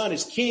his son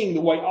as king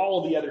the way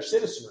all of the other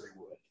citizenry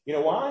would. You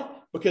know why?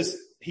 Because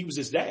he was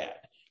his dad,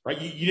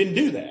 right? You didn't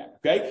do that,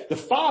 okay? The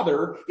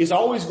father is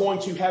always going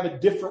to have a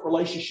different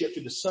relationship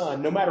to the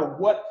son, no matter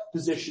what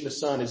position the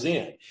son is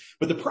in.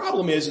 But the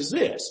problem is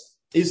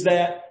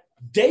that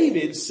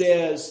David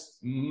says,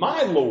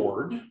 my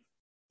Lord,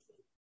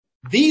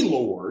 the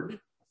Lord,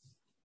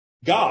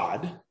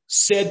 God,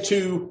 said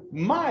to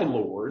my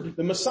Lord,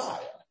 the Messiah.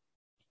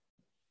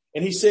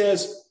 And he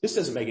says, this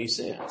doesn't make any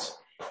sense.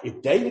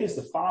 If David is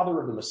the father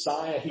of the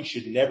Messiah, he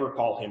should never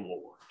call him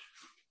Lord.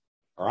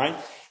 All right?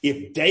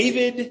 If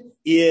David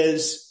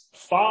is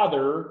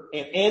father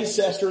and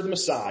ancestor of the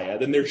Messiah,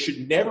 then there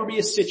should never be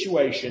a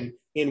situation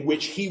in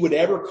which he would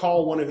ever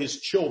call one of his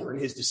children,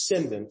 his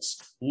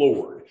descendants,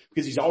 Lord,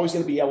 because he's always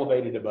going to be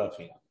elevated above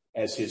him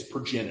as his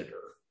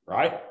progenitor,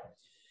 right?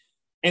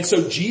 And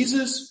so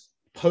Jesus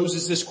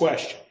poses this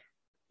question,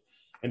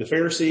 and the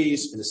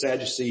Pharisees and the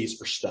Sadducees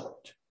are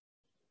stumped.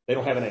 They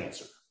don't have an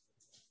answer.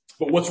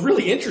 But what's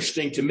really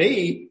interesting to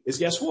me is,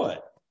 guess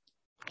what?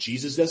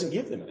 Jesus doesn't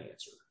give them an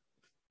answer.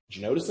 Did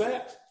you notice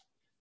that?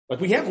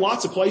 Like, we have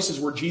lots of places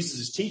where Jesus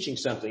is teaching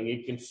something.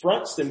 He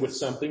confronts them with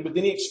something, but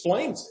then he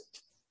explains it.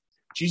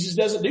 Jesus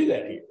doesn't do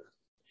that here.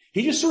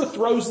 He just sort of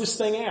throws this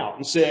thing out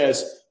and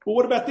says, well,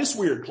 what about this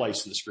weird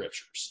place in the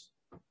scriptures?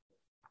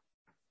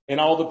 And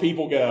all the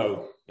people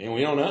go, man,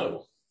 we don't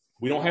know.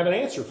 We don't have an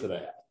answer for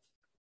that.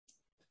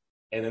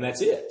 And then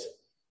that's it.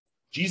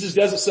 Jesus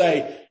doesn't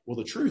say, well,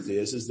 the truth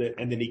is that,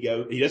 and then he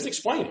doesn't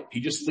explain it.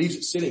 He just leaves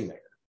it sitting there.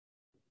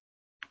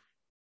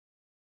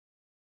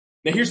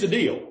 Now here's the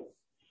deal.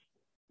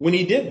 When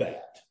he did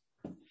that,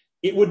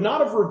 it would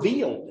not have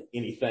revealed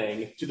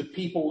anything to the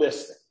people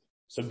listening.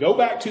 So go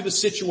back to the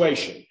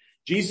situation.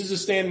 Jesus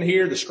is standing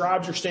here. The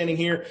scribes are standing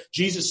here.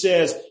 Jesus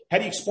says, how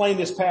do you explain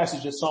this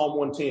passage in Psalm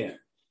 110?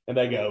 And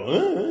they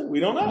go,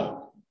 we don't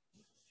know.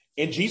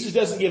 And Jesus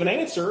doesn't give an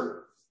answer.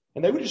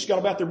 And they would have just gone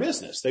about their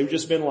business. They would have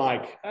just been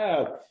like,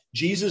 oh,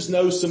 Jesus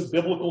knows some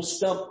biblical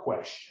stump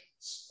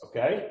questions.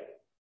 Okay.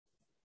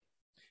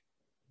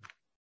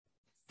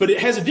 But it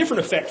has a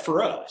different effect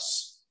for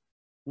us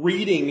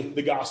reading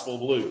the Gospel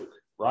of Luke,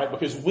 right?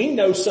 Because we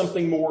know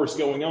something more is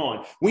going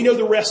on. We know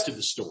the rest of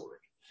the story.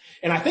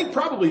 And I think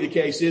probably the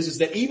case is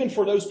that even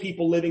for those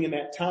people living in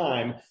that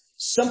time,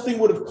 something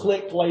would have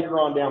clicked later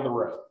on down the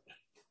road.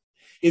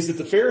 Is that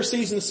the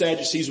Pharisees and the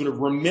Sadducees would have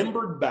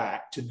remembered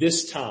back to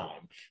this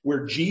time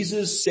where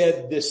Jesus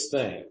said this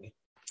thing.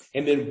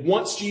 And then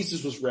once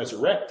Jesus was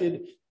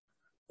resurrected,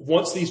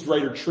 once these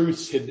greater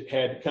truths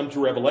had come to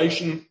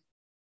revelation,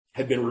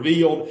 had been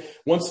revealed,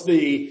 once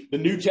the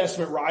New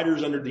Testament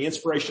writers under the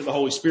inspiration of the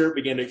Holy Spirit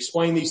began to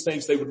explain these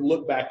things, they would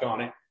look back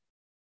on it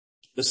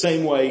the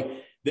same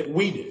way that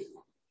we do.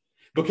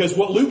 Because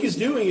what Luke is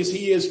doing is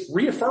he is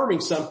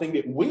reaffirming something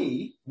that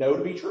we know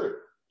to be true.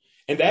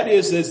 And that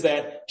is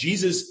that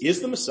Jesus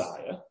is the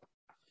Messiah,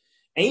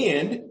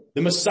 and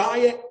the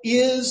Messiah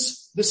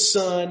is the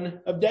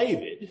son of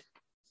David.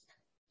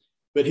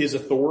 But his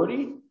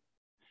authority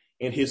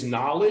and his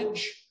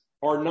knowledge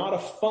are not a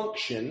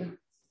function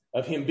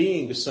of him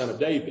being the son of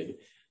David.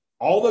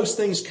 All those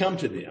things come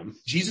to them.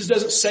 Jesus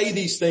doesn't say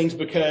these things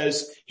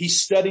because he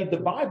studied the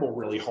Bible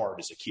really hard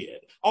as a kid.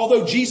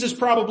 Although Jesus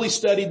probably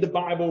studied the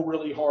Bible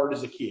really hard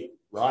as a kid,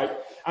 right?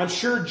 I'm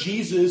sure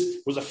Jesus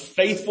was a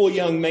faithful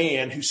young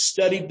man who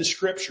studied the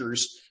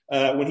scriptures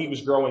when he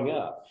was growing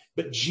up.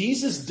 But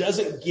Jesus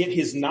doesn't get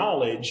his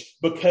knowledge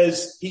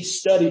because he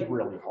studied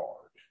really hard.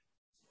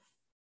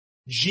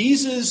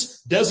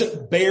 Jesus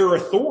doesn't bear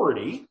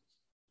authority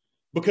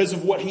because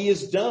of what he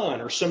has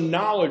done or some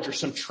knowledge or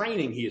some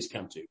training he has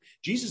come to.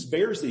 Jesus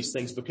bears these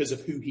things because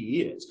of who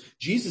he is.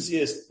 Jesus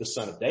is the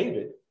son of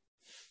David,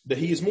 but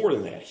he is more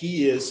than that.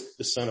 He is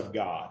the son of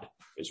God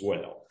as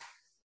well.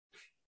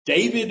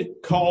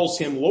 David calls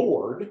him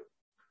Lord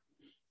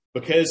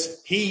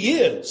because he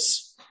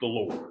is the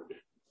Lord.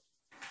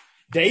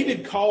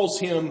 David calls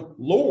him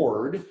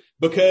Lord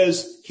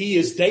because he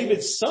is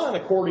David's son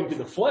according to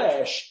the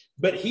flesh,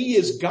 but he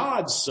is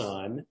God's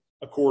son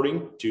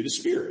according to the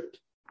Spirit.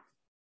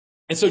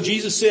 And so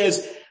Jesus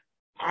says,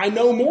 I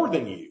know more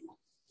than you,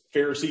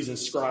 Pharisees and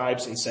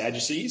scribes and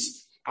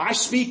Sadducees. I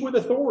speak with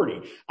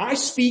authority. I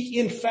speak,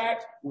 in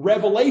fact,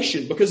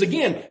 revelation. Because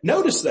again,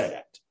 notice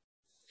that.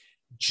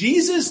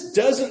 Jesus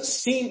doesn't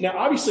seem, now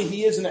obviously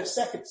he is in that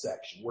second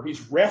section where he's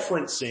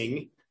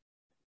referencing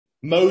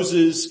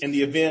Moses and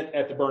the event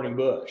at the burning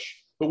bush.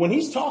 But when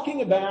he's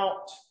talking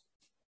about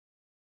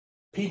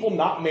people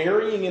not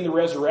marrying in the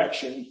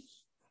resurrection,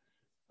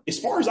 as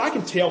far as I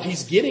can tell,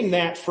 he's getting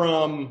that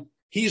from,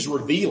 he's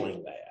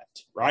revealing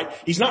that, right?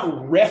 He's not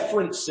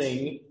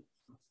referencing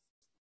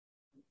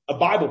a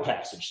Bible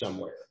passage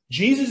somewhere.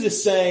 Jesus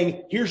is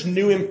saying, here's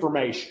new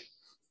information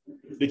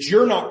that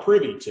you're not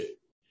privy to,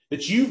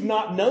 that you've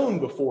not known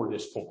before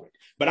this point.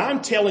 But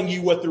I'm telling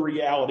you what the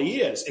reality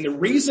is. And the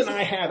reason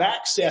I have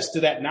access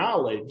to that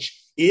knowledge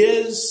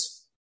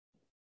is,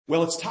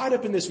 well, it's tied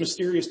up in this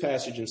mysterious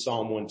passage in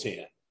Psalm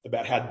 110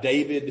 about how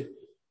David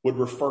would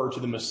refer to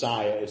the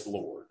Messiah as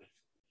Lord.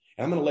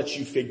 And I'm going to let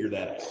you figure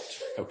that out.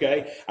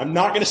 Okay? I'm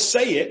not going to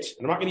say it,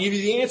 and I'm not going to give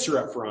you the answer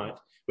up front,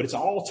 but it's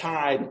all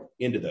tied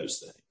into those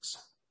things.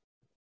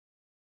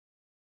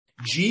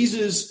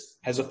 Jesus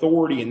has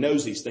authority and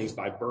knows these things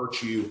by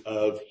virtue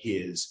of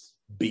his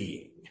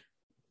being.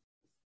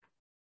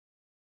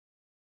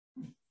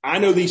 I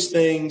know these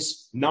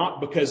things not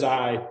because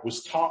I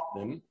was taught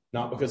them,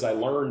 not because I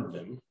learned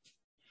them,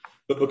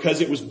 but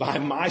because it was by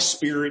my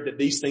Spirit that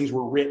these things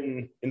were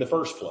written in the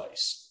first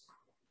place.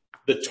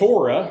 The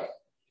Torah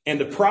and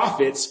the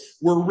prophets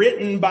were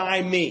written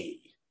by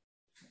me,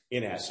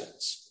 in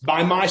essence,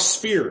 by my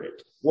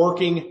Spirit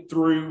working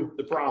through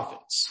the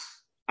prophets.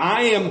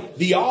 I am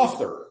the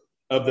author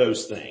of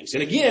those things.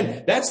 And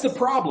again, that's the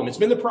problem. It's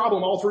been the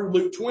problem all through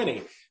Luke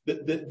 20.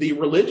 The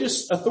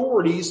religious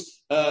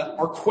authorities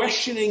are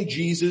questioning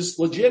Jesus'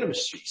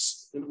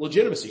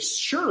 legitimacy.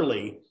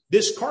 Surely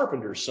this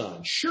carpenter's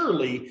son,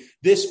 surely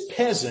this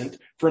peasant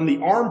from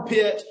the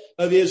armpit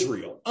of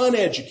Israel,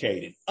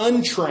 uneducated,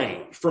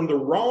 untrained, from the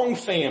wrong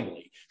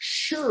family,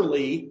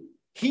 surely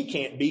he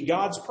can't be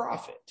God's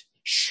prophet.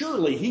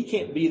 Surely he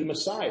can't be the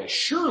Messiah.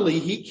 Surely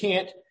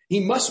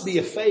he must be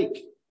a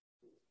fake.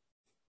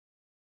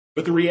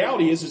 But the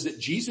reality is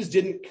that Jesus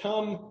didn't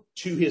come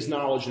to his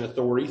knowledge and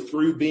authority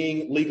through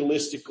being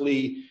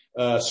legalistically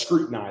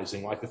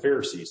scrutinizing like the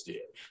Pharisees did.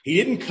 He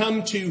didn't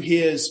come to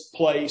his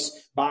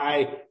place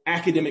by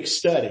academic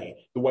study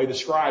the way the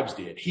scribes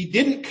did. He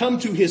didn't come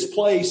to his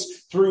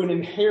place through an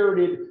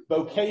inherited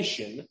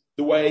vocation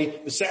the way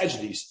the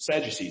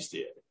Sadducees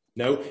did.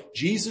 No,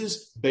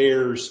 Jesus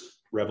bears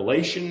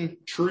revelation,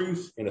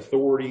 truth, and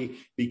authority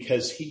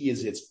because he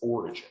is its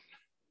origin.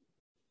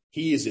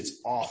 He is its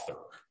author.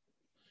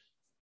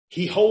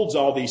 He holds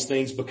all these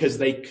things because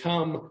they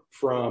come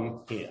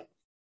from him.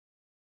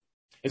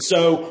 And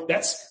so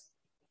that's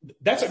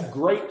a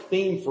great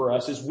theme for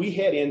us as we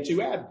head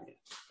into Advent.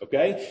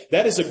 Okay?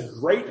 That is a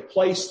great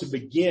place to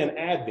begin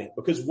Advent,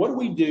 because what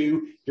we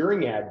do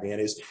during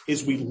Advent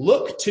is we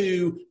look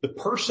to the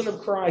person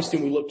of Christ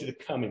and we look to the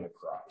coming of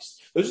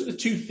Christ. Those are the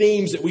two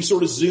themes that we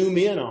sort of zoom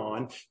in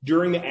on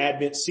during the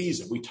Advent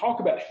season. We talk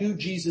about who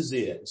Jesus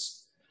is.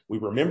 We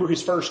remember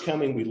his first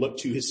coming. We look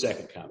to his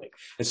second coming.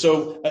 And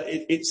so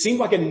it seemed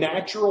like a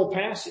natural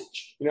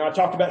passage. You know, I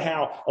talked about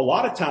how a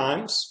lot of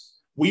times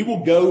we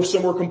will go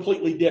somewhere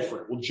completely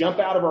different. We'll jump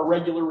out of our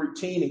regular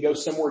routine and go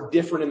somewhere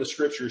different in the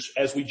scriptures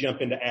as we jump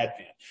into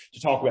Advent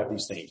to talk about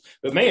these themes.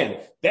 But man,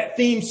 that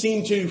theme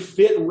seemed to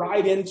fit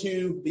right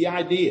into the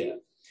idea.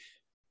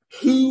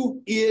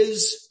 Who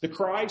is the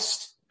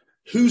Christ?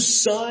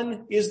 Whose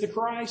son is the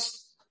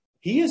Christ?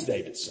 He is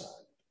David's son.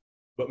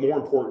 But more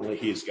importantly,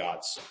 he is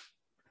God's son.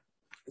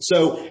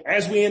 So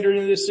as we enter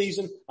into this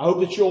season, I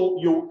hope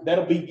that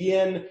that'll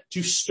begin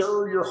to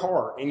stir your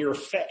heart and your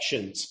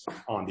affections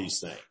on these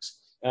things.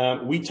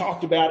 We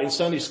talked about in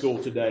Sunday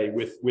school today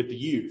with the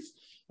youth.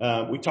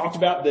 We talked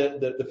about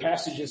the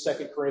passage in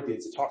 2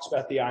 Corinthians. It talks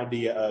about the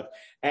idea of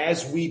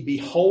as we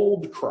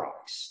behold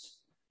Christ,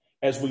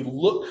 as we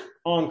look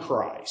on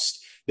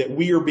Christ, that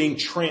we are being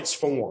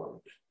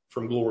transformed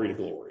from glory to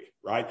glory,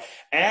 right?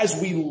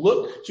 As we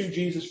look to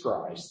Jesus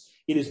Christ,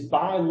 it is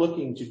by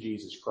looking to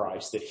Jesus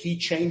Christ that he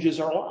changes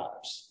our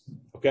lives,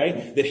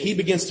 okay? That he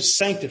begins to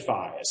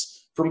sanctify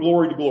us from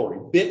glory to glory,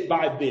 bit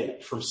by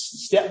bit, from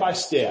step by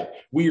step,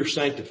 we are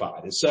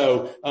sanctified. And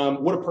so,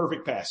 what a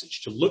perfect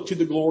passage to look to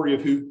the glory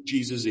of who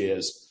Jesus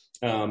is,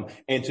 and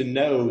to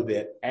know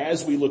that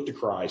as we look to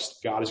Christ,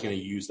 God is going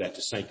to use that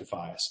to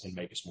sanctify us and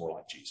make us more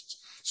like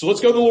Jesus. So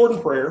let's go to the Lord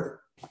in prayer.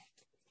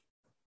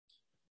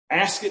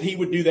 Ask that he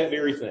would do that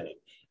very thing.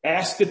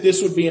 Ask that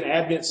this would be an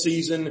Advent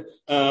season,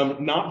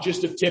 not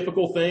just of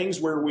typical things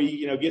where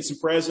we, get some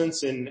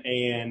presents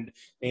and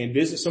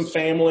visit some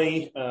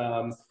family,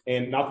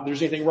 and not that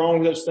there's anything wrong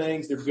with those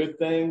things. They're good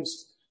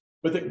things,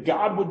 but that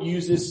God would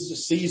use this as a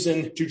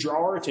season to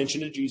draw our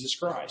attention to Jesus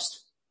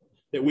Christ,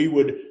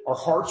 that our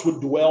hearts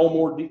would dwell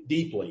more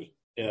deeply,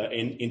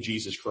 in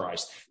Jesus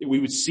Christ, that we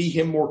would see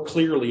him more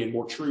clearly and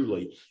more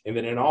truly. And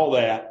that in all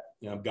that,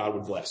 God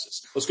would bless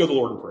us. Let's go to the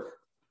Lord in prayer.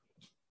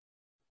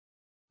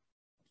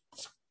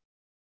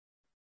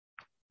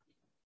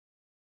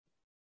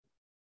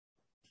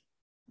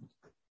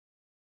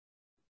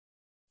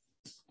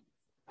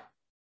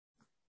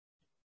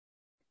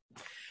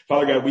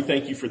 Father God, we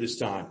thank you for this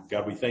time.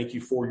 God, we thank you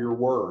for your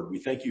word. We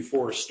thank you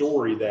for a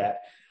story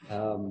that,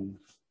 God,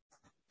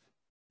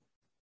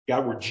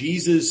 where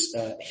Jesus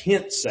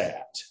hints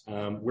at,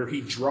 where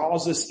he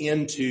draws us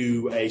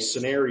into a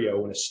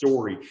scenario and a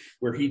story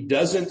where he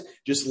doesn't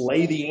just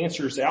lay the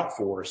answers out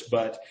for us,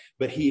 but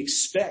he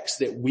expects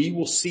that we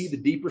will see the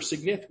deeper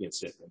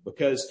significance in them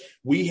because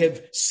we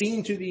have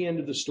seen to the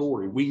end of the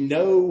story. We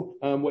know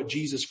what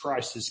Jesus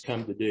Christ has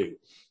come to do.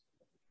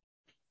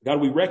 God,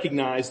 we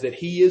recognize that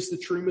he is the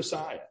true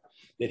Messiah,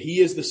 that he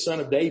is the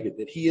Son of David,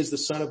 that he is the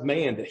Son of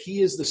Man, that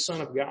he is the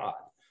Son of God.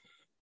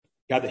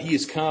 God, that he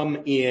has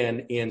come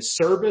in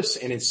service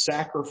and in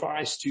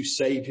sacrifice to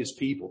save his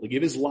people, to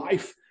give his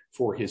life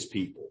for his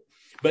people.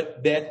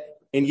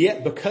 And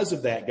yet because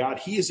of that, God,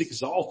 he is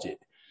exalted.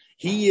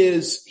 He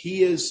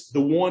is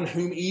the one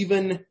whom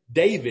even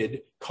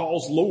David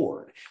calls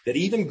Lord. That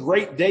even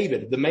great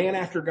David, the man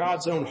after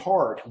God's own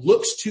heart,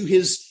 looks to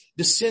his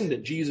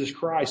descendant, Jesus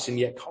Christ, and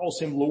yet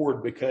calls him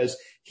Lord because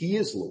he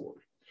is Lord.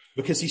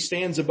 Because he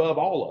stands above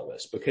all of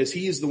us. Because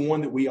he is the one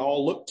that we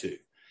all look to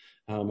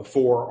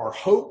for our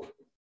hope,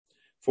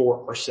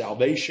 for our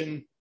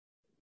salvation,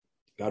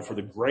 God, for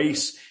the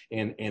grace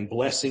and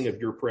blessing of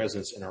your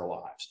presence in our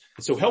lives.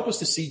 And so help us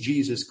to see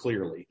Jesus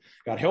clearly.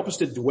 God, help us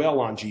to dwell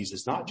on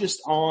Jesus, not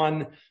just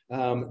on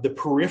the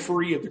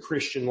periphery of the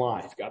Christian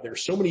life. God, there are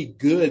so many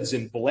goods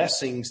and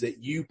blessings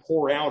that you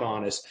pour out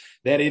on us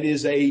that it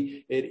is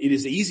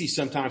easy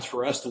sometimes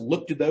for us to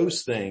look to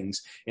those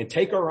things and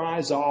take our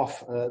eyes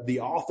off the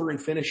author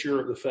and finisher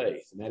of the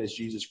faith, and that is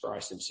Jesus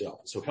Christ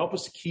himself. So help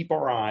us to keep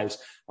our eyes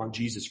on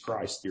Jesus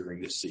Christ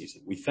during this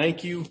season. We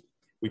thank you.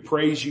 We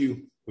praise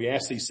you. We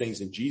ask these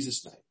things in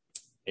Jesus' name.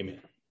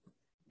 Amen.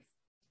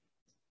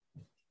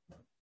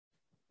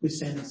 Please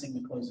stand and sing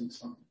the closing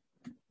song.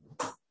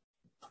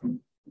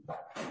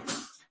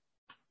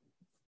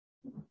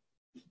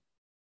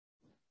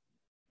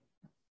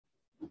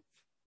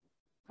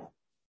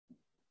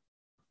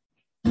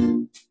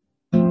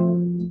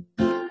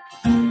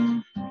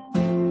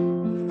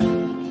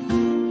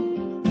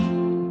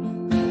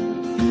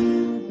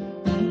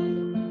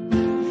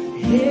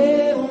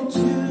 Hail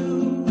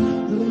to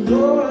the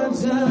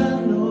Lord's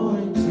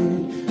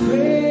anointed,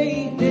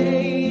 great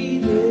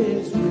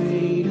David's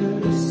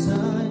greater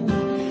Son.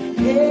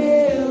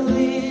 Hail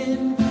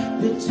in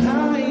the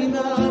time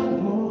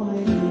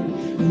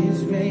appointed,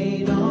 his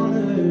reign on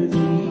earth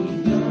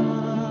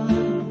begun.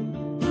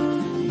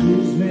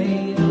 His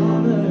reign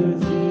on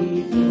earth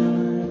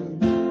begun.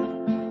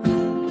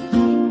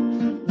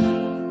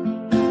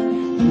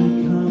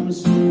 He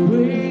comes to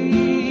break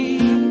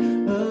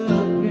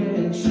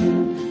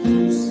oppression,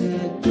 to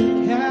set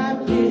the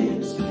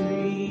captives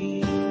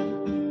free,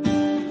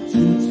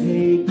 to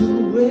take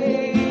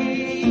away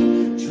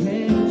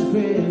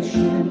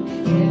transgression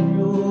and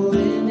rule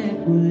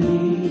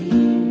inequity.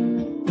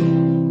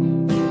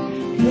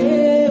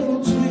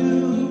 Hail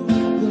to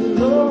the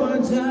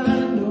Lord's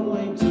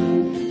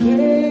anointed,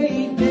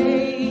 great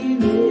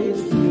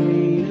David's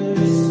greater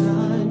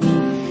Son.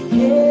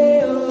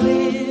 Hail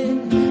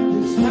in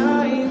the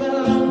time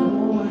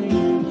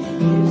appointed,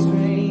 his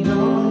reign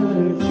on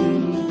earth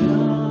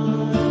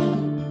begun.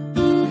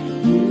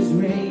 His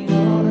reign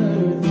on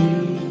earth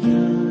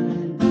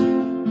begun.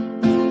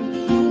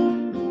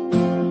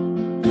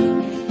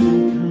 He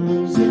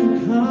comes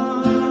in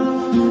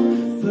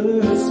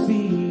comfort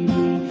speedy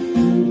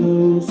to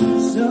those who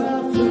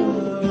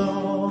suffer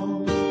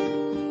wrong,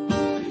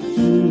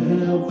 to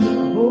help the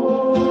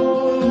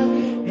poor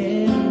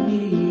and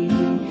needy,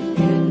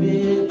 and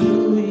bid the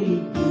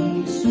weak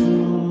be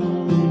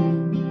strong,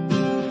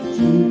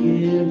 to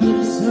give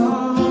the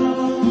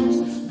songs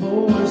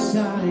for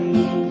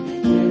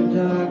sighing, where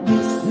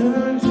darkness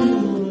turns to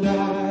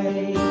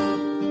light,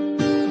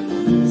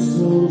 for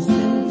souls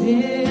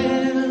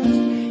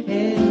condemned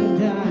and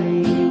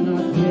dying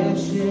are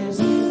precious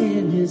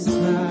in his sight.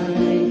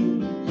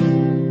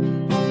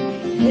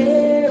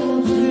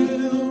 Hail to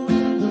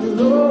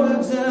the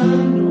Lord's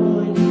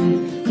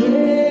anointed,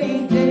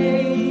 great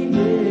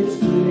David's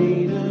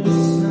greater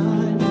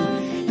Son.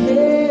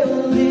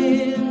 Hail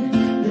in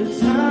the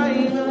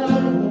time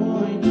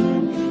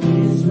appointed,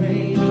 his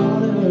reign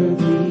on earth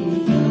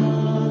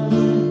begun.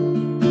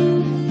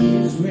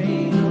 His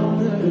reign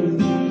on earth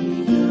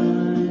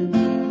begun.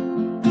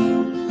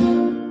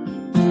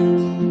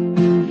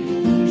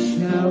 He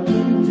shall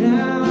come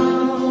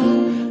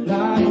down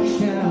like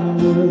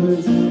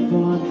showers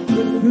upon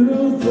the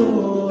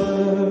fruitful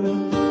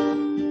earth.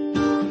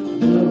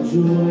 Love,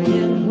 joy,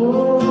 and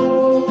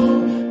hope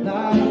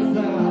like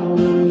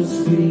flowers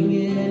spring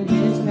in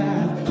his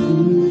path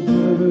to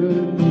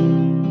birth.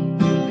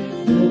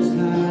 The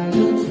tide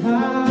of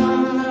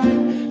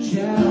time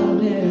shall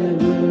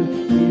never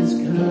his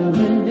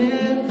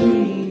covenant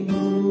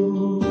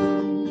remove.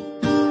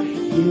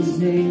 His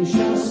name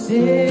shall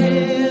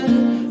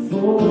stand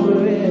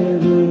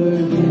forever.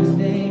 His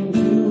name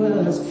to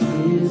us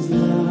is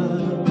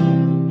love.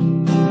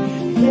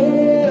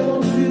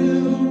 Hail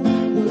to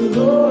the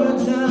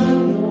Lord's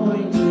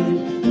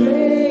anointed,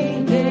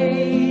 great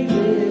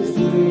David's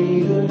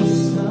greater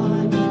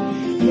Son.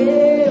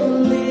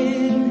 Hail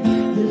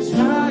in the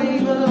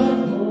time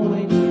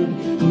appointed,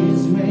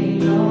 his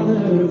reign on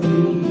earth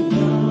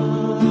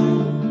begun.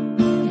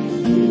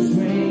 His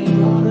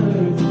reign on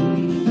earth begun.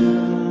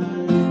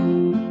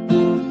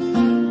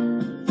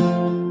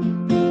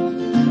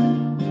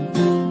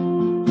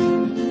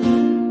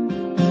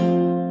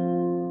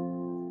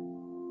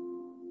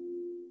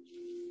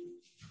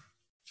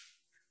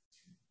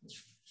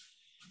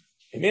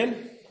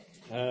 Amen.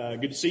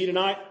 Good to see you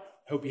tonight.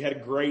 Hope you had a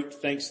great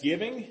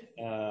Thanksgiving,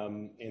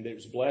 and it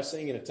was a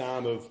blessing and a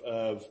time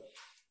of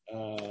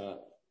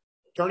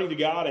turning to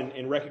God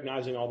and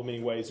recognizing all the many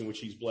ways in which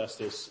He's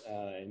blessed us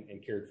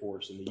and cared for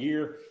us in the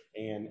year,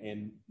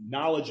 and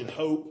knowledge and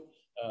hope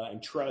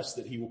and trust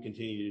that He will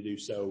continue to do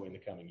so in the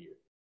coming year.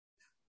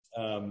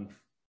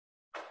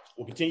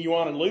 We'll continue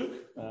on in Luke.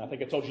 I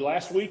think I told you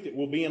last week that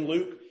we'll be in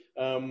Luke,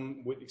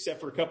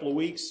 except for a couple of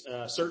weeks,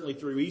 certainly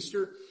through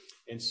Easter.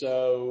 And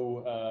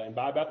so, and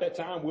by about that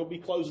time, we'll be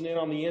closing in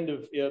on the end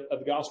of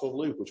the Gospel of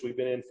Luke, which we've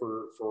been in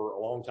for a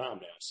long time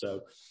now.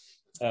 So,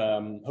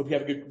 hope you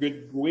have a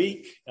good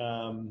week.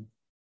 Hear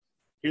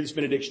this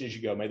benediction as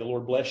you go. May the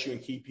Lord bless you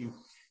and keep you,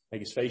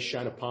 make His face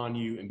shine upon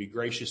you and be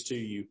gracious to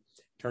you,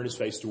 turn His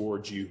face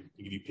towards you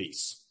and give you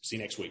peace. See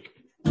you next week.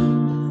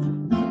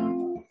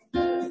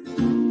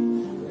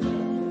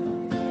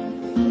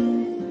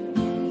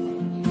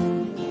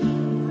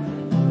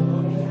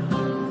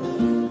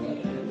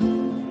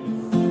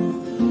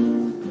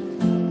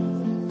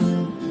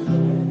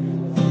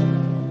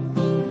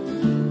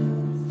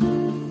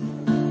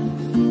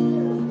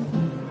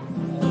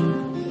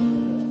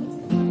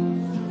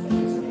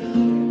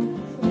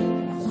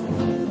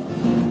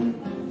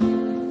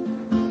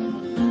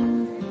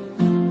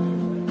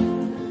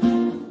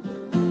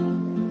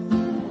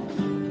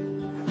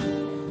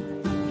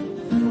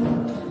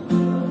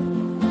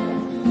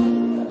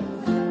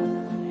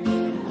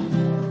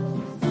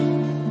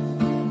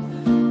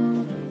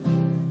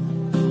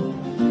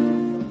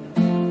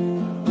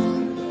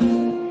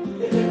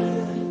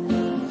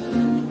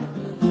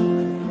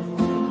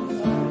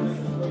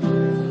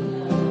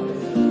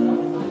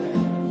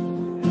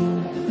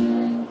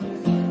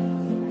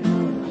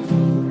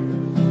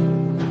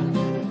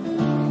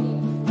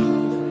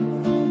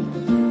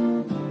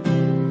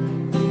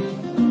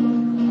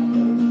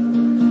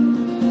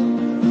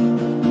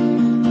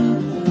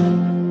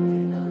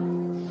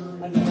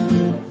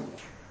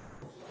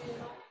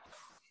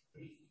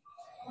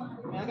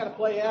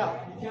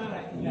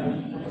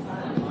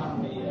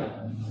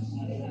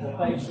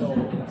 Facial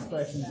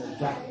expressions of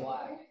Jack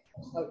Black.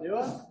 Oh, do I?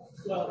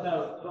 Well,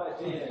 no, but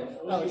yeah.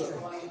 Oh, sure.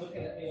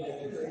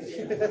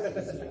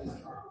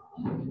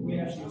 We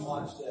actually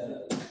watched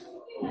Bill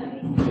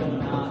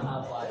and I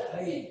was like,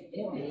 hey,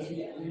 we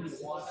need to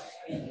watch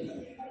Envy.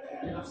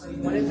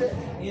 What is it?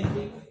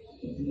 Envy.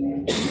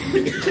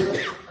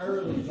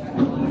 Early Jack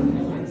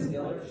Black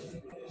Steelers.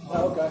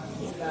 Oh, okay.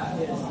 He's got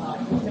his, he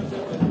comes up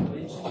with an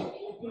invention,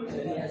 and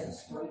then he has a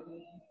stroke,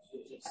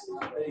 which is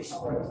very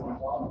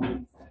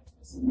strong.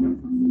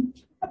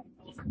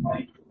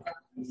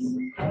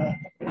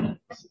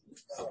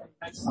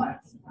 Next time,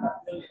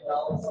 $1 million,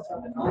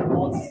 and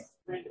all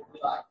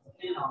like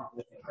 10 on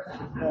it.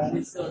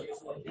 It still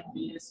gets like the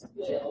biggest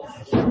bill.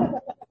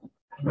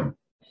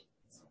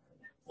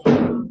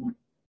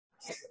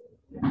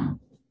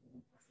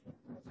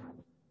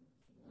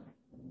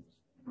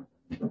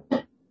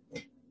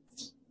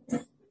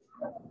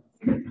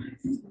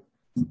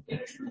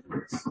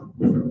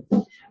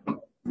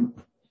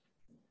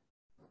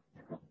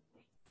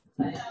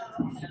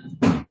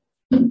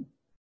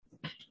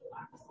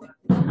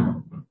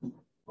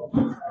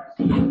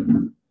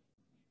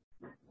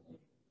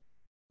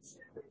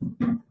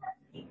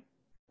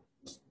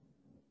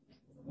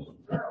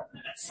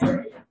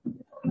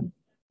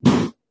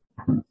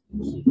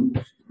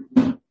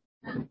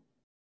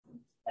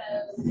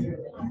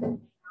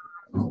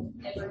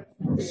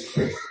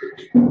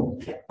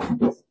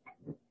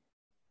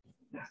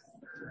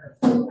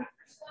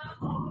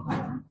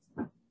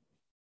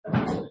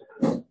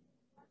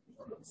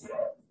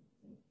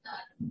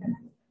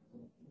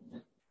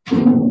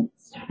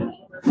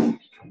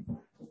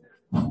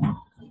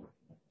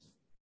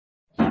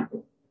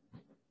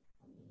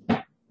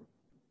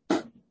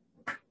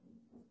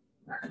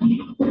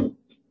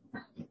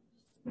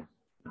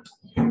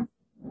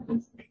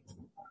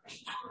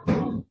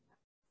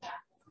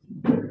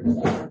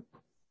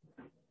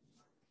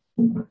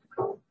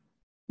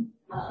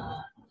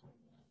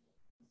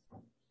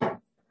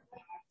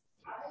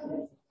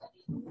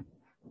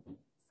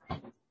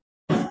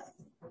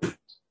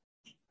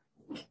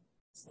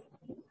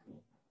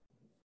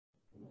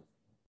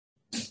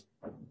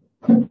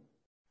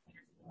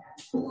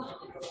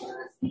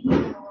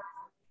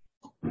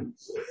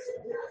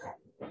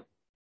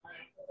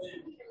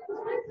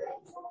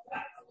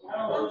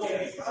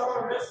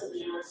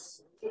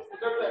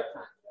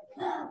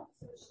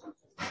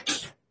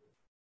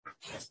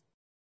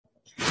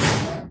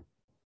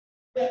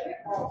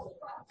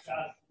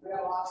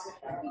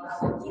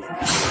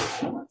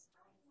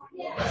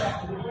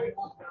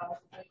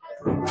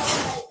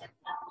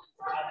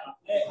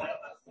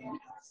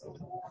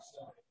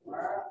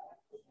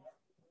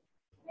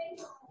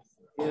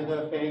 Get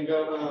up and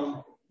go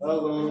home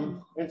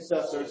alone and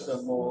suffer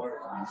some more.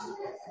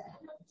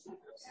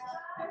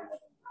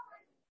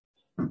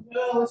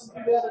 No, let's do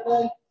that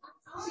today.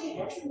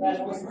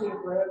 That was good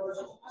forever.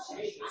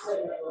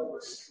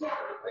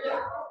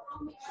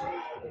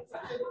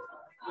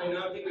 I mean, I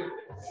think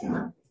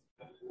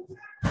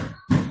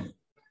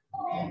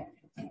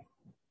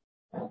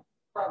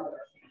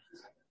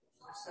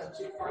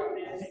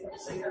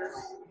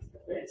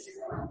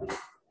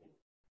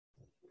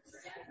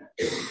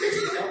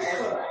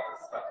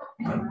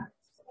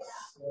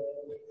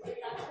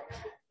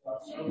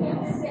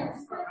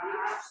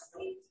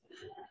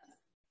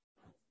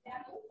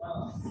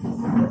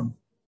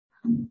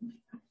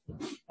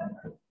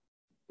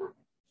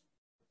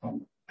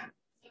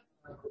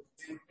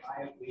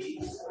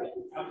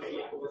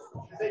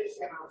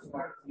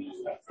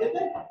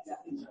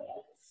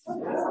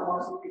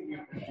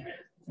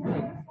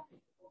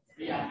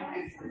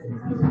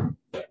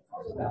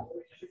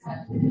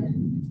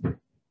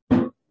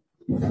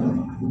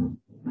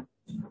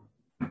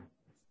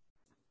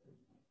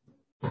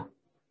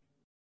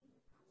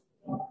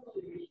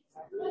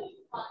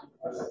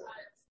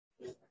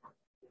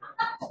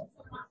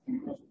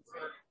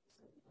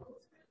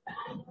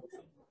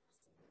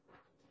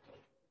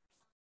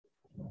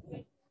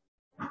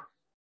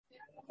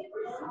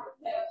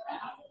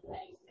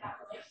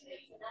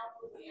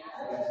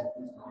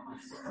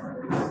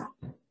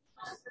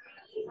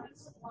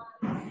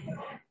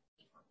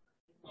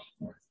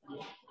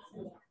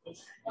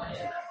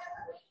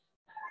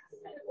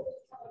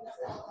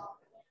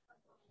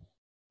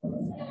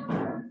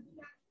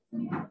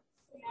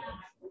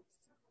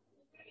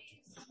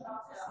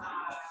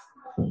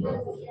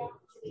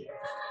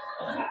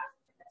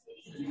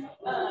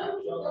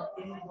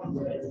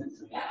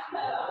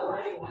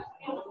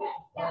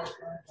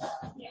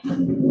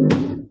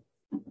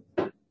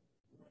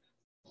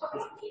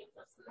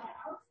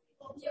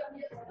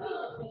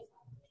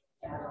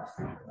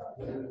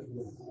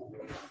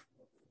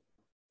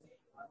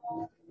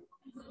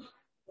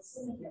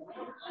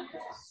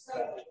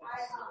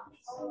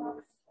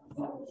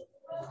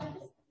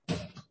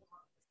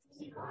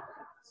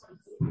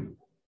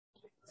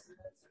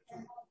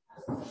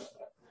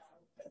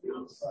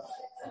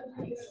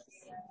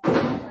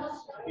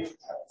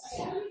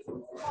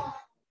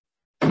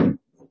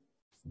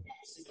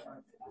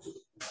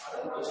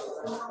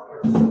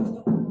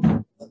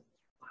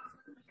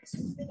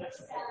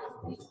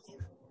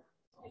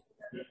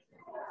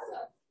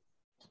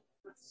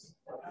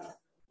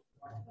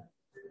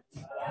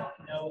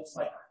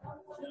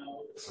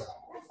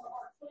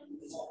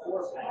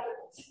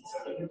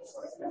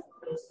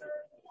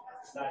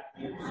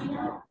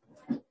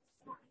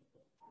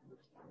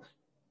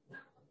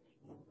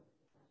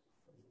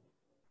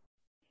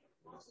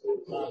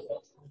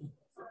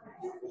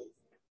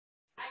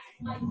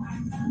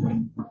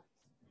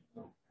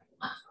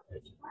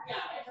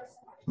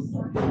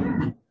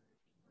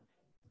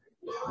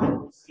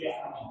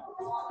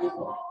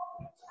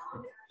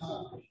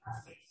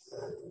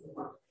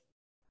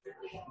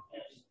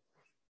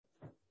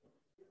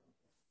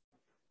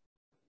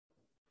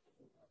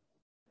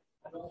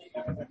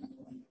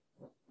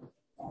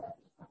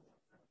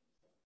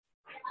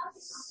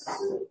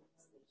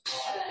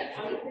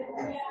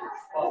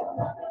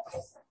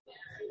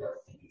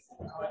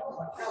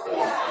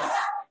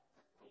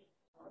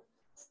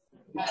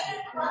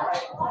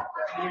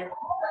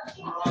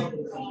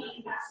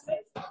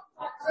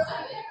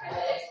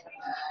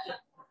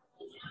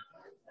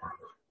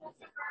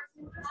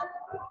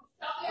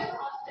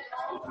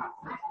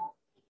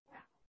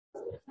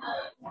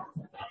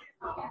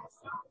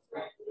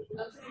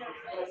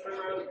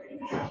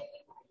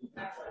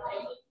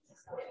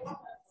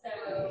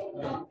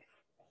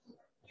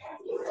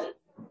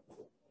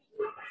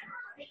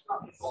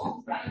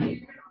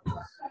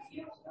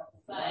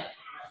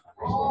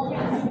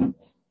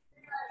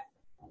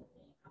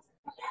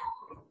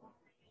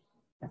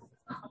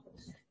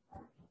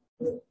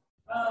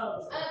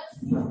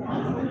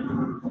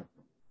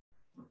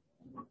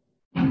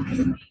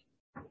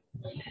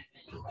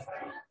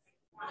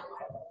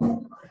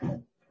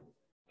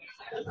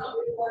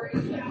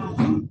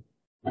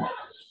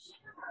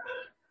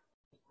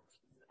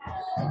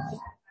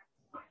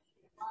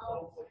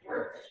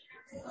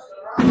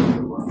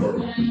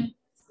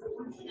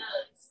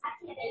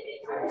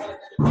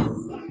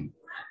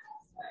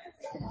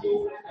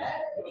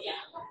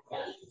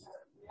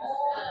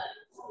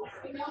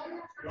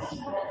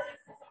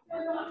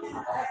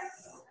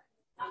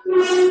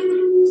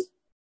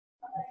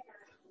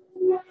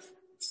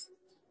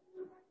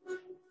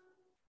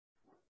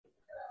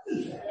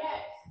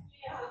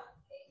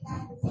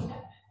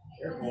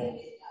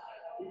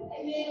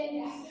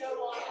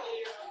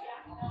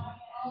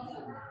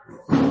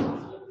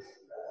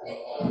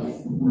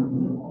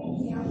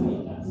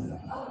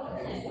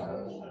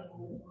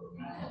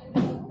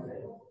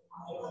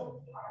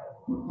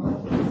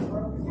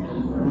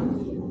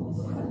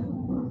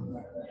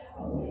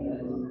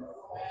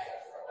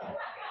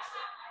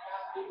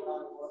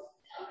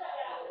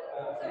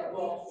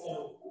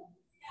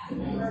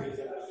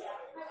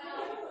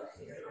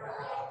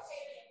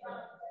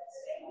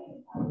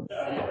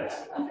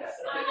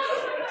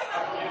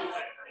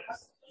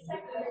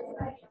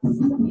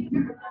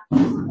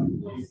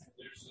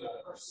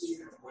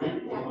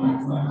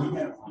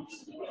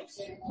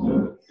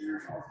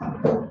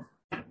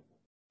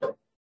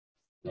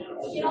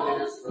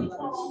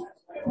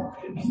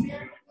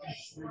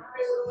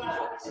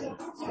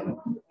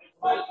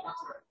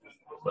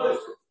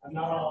I'm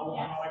not all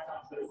like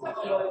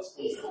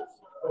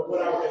but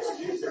what I would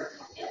suggest there.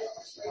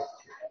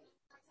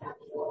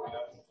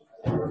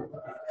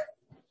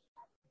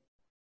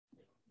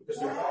 Because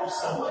there's always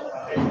someone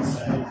I hate to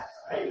say,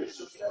 hey, there's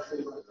just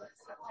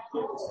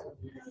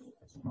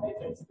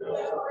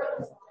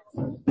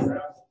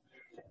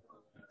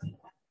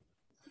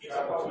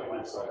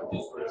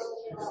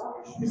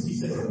he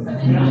says,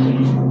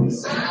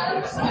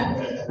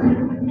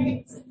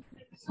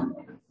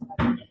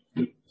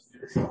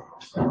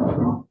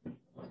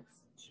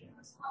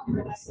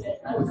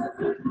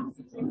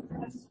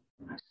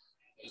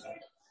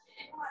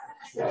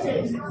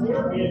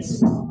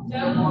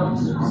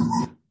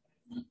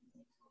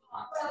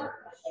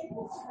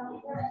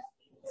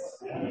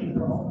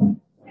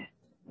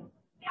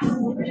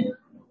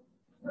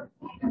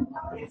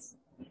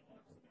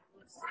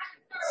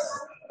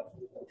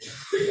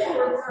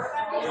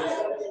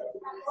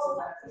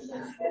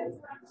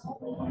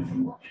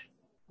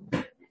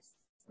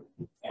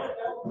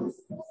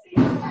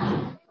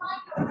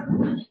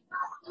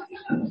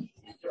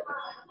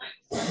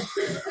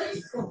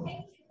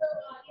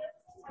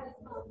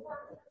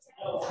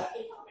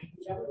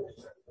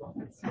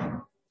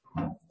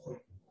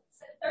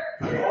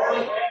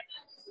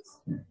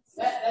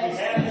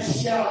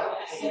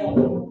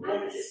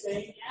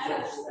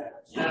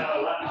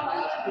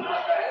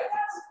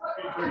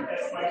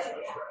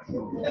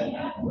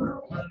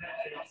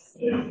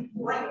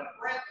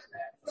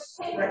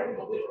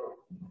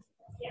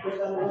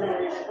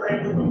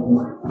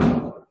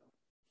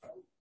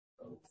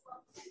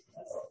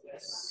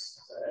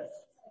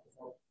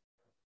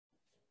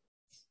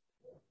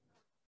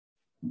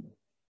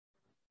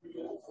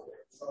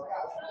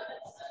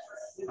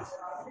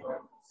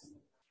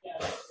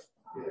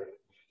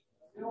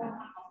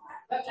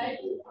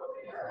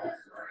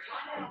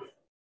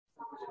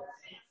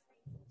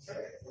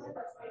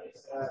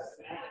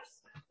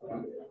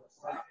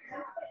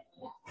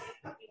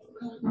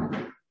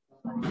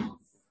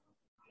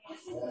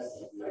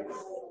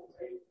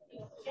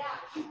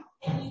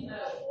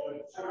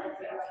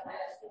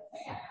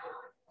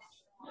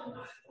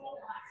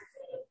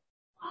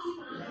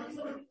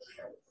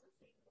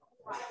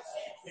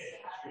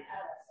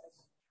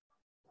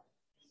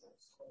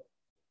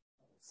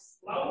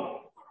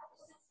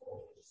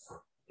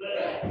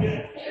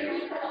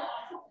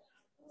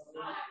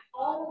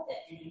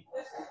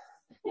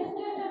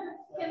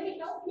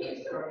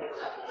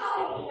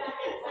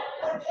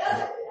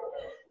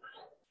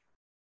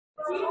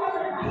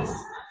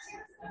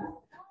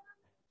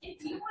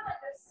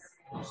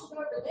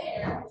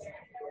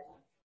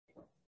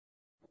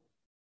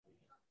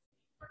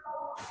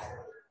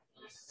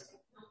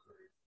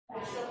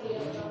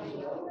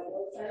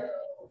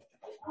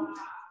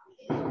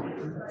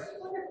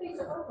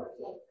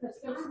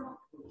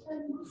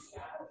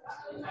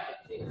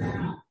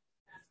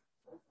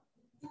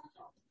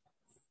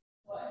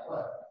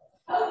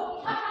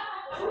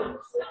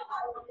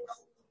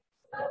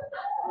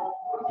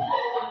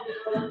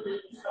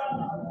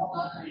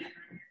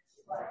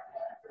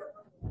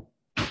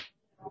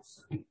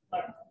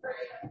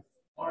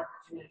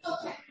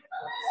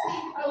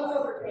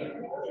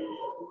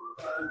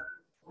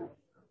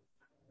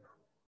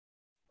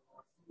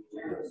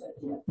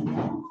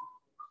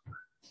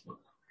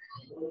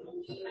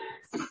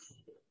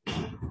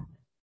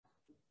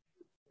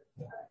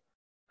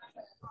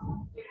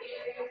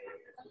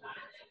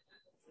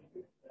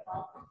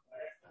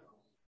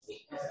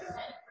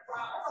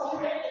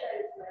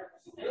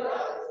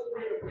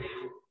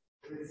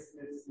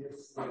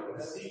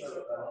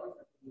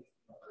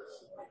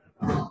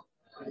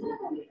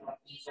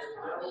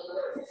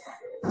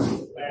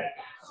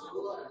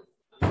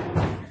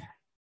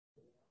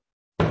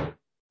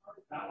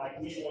 not like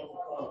we want to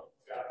phone.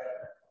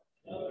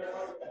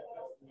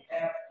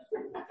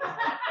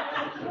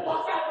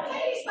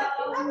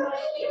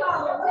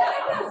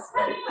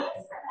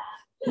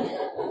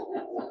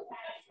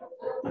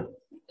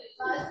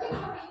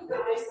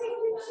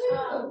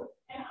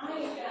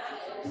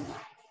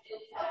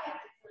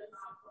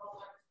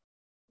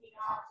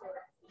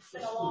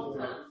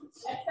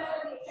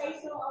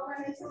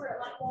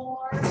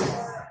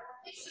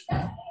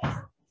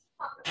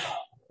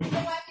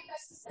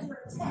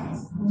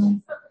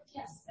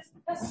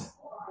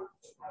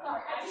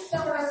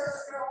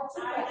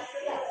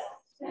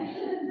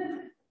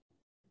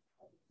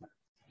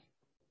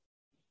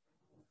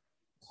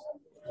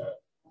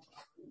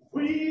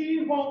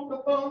 We want the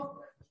fun.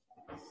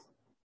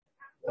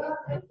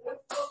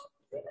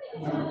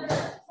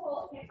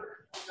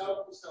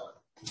 No, we still.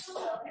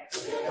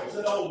 It was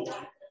an old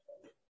one.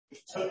 We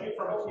took it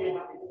from a kid.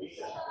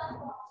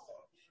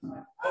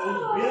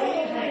 Oh,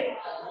 really?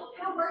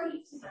 How were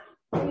you tonight?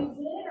 Were you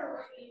good or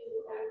were you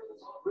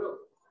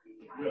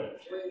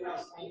Really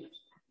nice thing.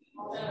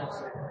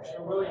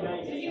 Really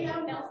nice. Did you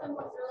know Nelson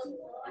was really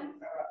fun?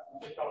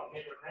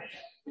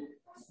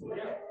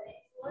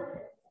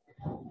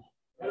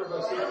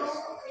 Everybody see us?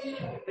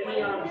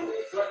 Any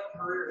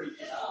career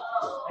weekend.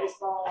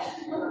 Baseball.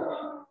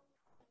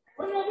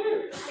 What did I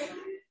do?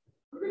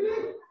 What did I do?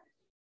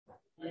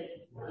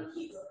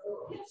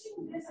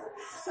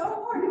 So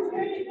hard to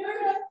get it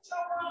there.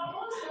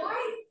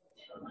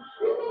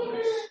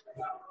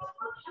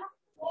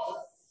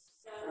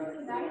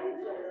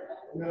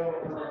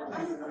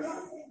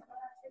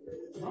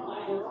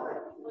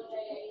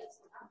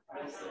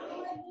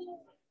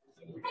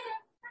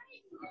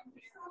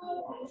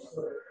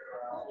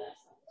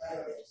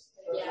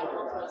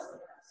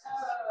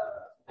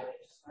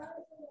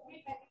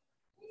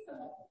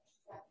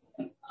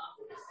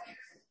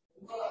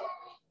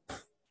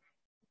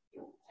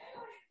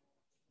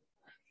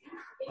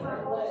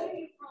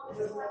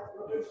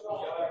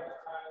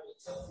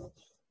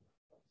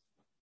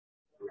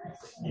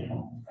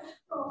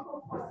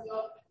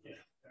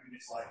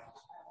 It's like,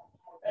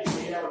 hey,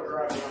 8-hour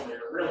drive down there,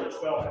 really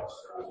 12 hours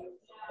drive.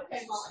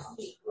 Okay, Mom.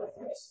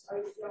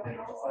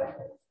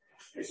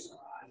 It's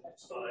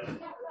fun.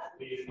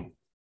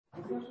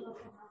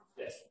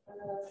 Yes.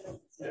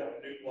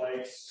 New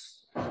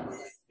place.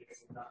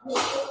 It's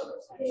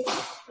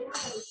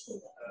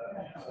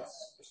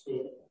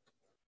cool.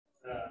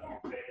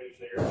 Family's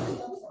there.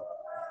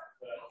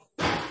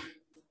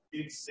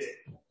 Getting sick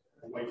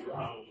away from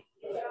home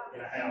in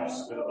a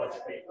house with a bunch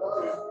of people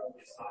who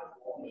it's not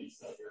normally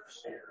stuff they're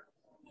scared.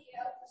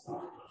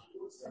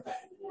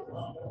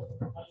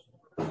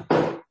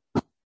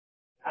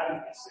 I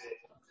didn't get sick.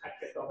 I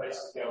kept on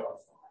basically going,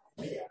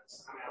 hey guys,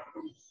 I'm out.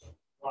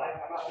 Like,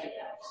 I'm not getting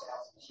out of this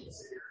house. She can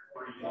sit here and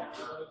breathe and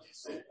get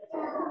sick.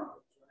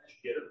 Did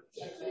you get her?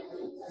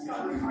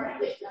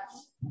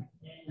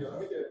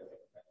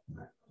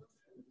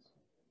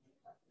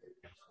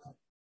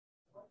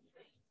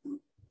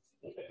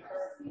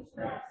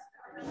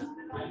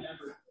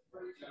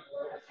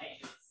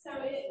 So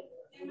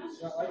it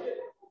must be,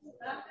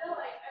 but I feel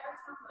like every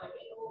time I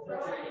get older,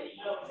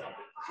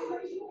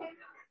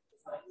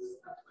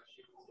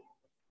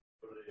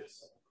 What it is.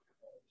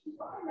 She's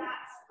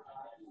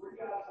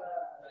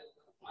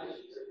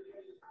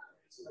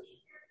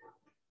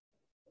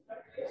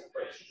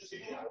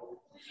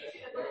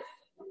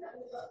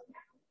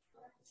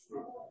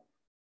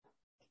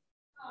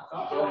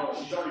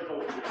already told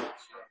me.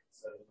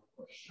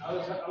 I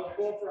was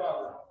going for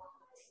hours.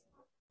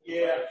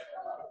 Yeah.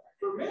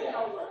 For me, I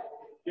was like,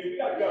 Dude, we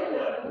gotta go to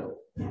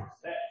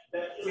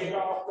that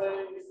kickoff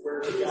thing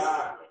where the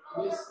guy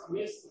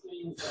missed the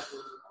things that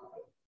were.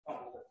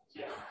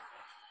 yeah.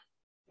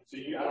 So I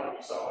don't know if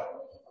you saw it.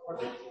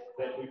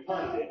 That we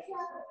punted it.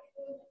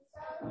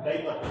 They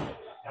punted it.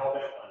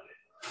 Alabama punted it.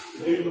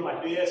 The dude went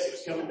like this, it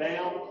was coming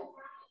down,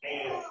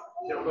 and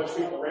there were a bunch of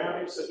people around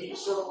him, so he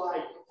just sort of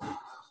like,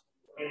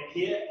 and it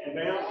hit and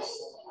bounced,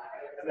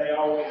 and they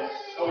all went,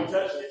 oh, he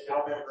touched it,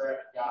 Alabama grabbed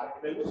it, got it.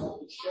 And they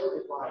showed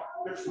it like,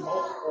 there's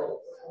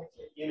multiple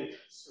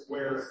images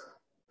where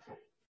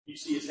you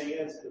see his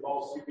hands and the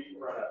ball's 2 feet in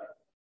front of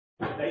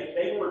him.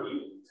 They were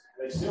used.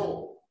 They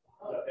still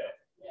love him.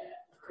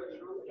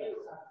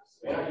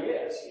 And I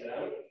guess,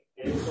 and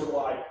it's sort of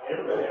like,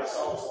 everybody I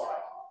saw was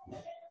like,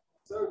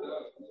 So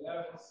dumb.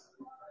 Yeah, it's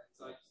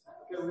like,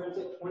 okay, we're going to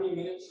take 20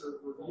 minutes or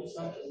review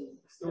something and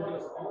still get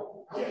us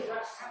wrong.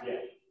 yeah.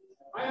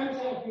 I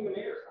understand human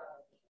error.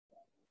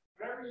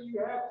 Whatever you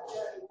have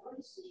that in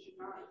place, you should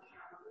not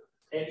encounter.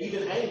 And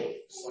even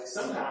angles. Like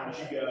sometimes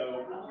you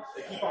go,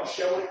 they keep on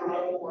showing from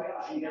multiple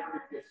angles, you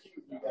never get to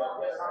you go,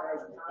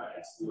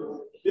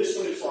 this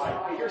one is like,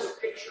 hey, here's a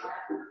picture.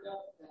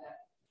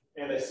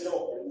 And they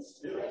still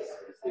do it.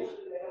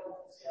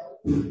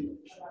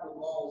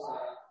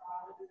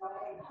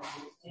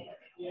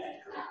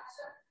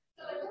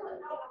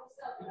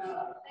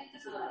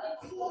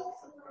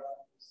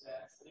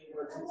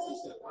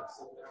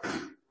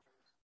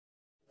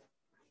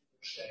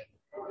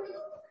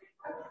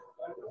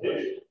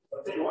 Dude,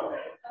 I'll tell you what, man.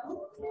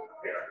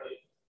 Apparently,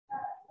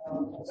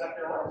 it's out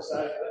there on the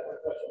side of the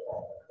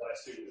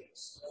last 2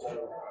 weeks. So,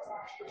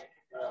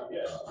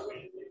 yeah, it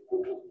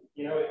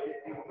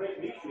will make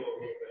me feel a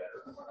little better.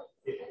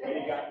 If we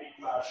got beat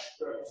by a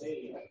scrub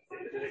team,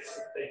 the next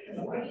thing is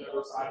like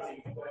another side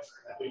team question,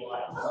 I'd be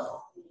like, well,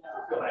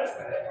 that's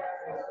bad.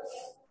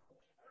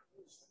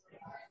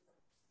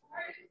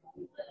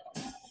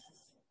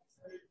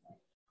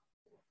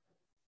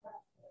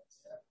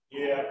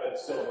 Yeah, but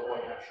it's still the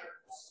way I'm sure.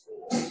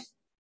 You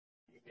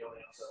can be on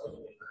the outside.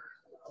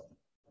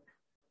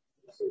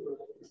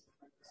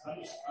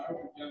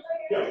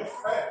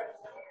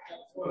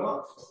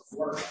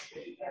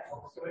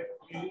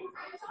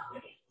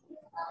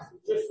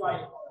 Just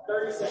like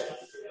 30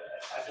 seconds.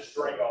 I just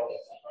drank all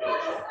this.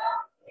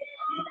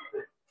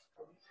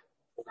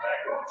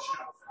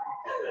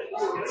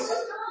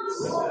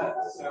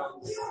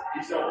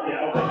 So, yeah, I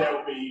don't think that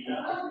would be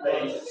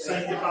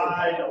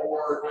sanctified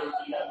or no.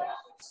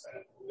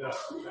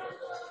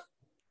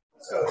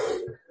 So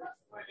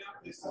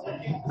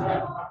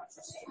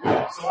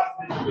I'm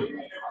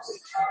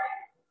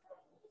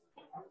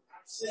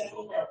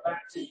sending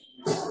back to you.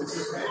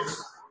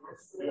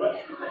 What?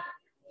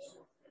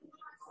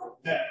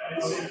 No, I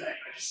didn't say anything. I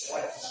just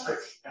like the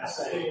description. I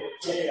say,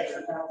 yeah.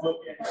 look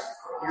at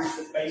here's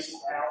the basic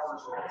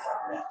hours or things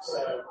like that.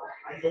 So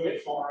I can go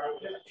get tomorrow and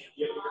give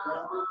you the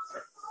number.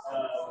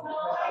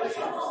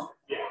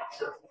 Yeah,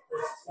 sure.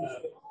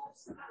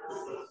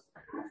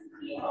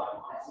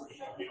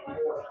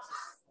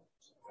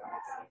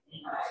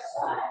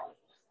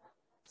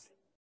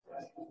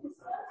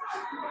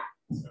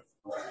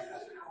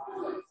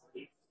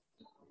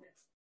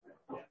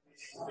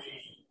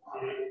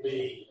 It'll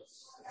be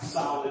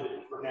solid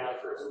for now to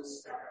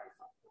Christmas.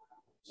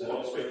 So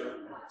don't expect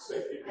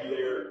it to be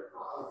there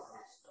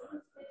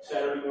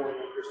Saturday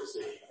morning on Christmas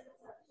Eve.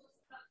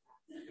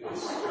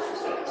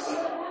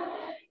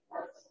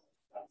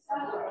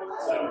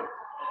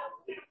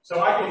 So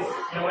I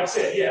can, like I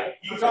said, yeah,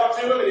 you can talk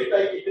to them, and if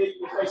they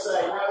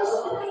say, no, this is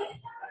what we need,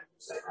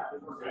 say, no,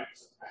 we're good.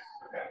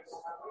 Okay.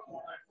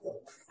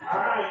 All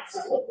right, so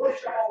what are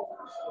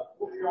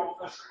y'all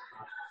pushing?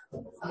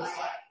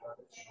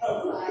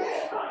 Oh,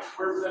 nice.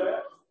 Where's that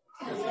at?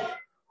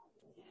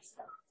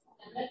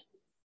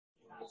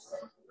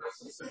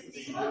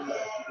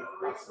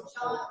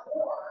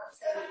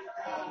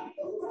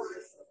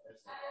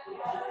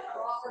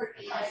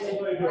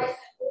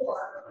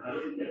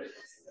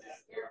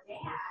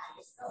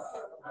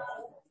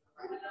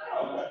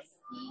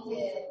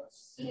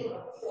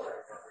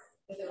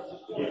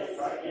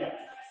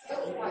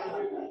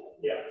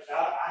 Yeah,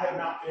 I have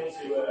not been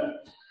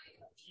to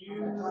you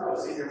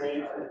see your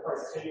name for the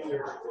particular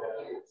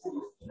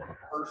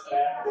First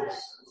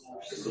Baptist.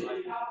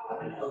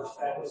 First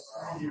Baptist.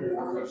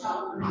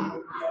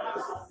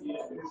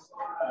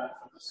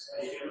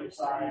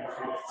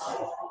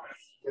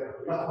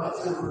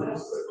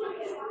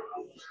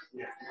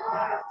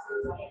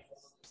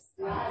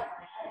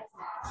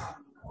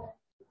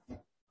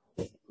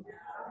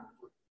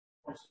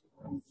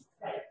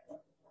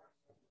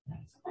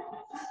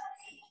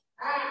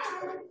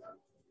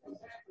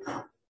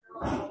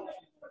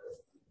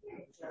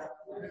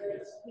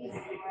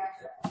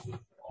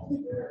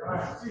 All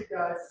right, see you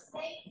guys.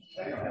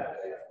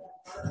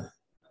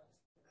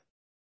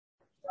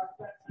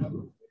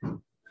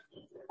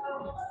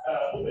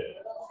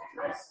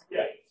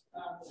 Yeah.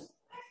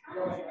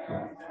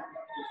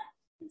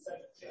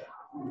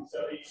 So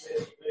he said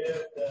he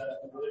lived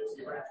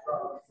he ran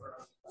probably from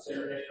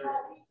Serenity,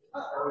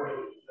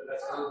 Irving,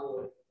 that's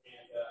Irving,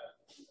 and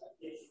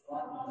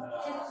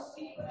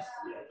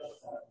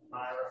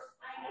Myra.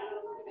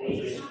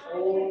 He's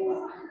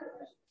old,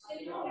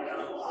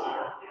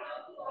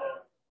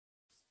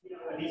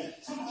 he's a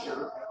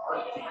teacher,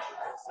 art teacher.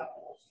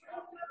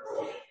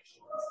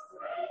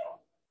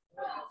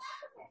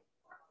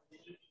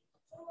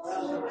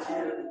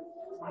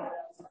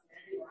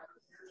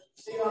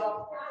 See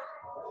y'all.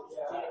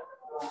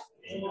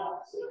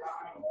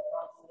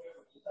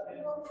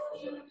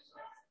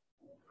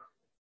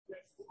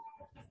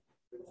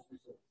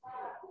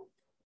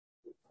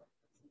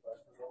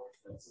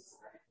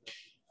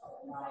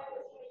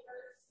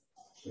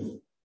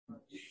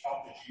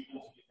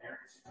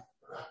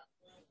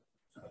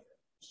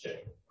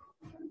 Check.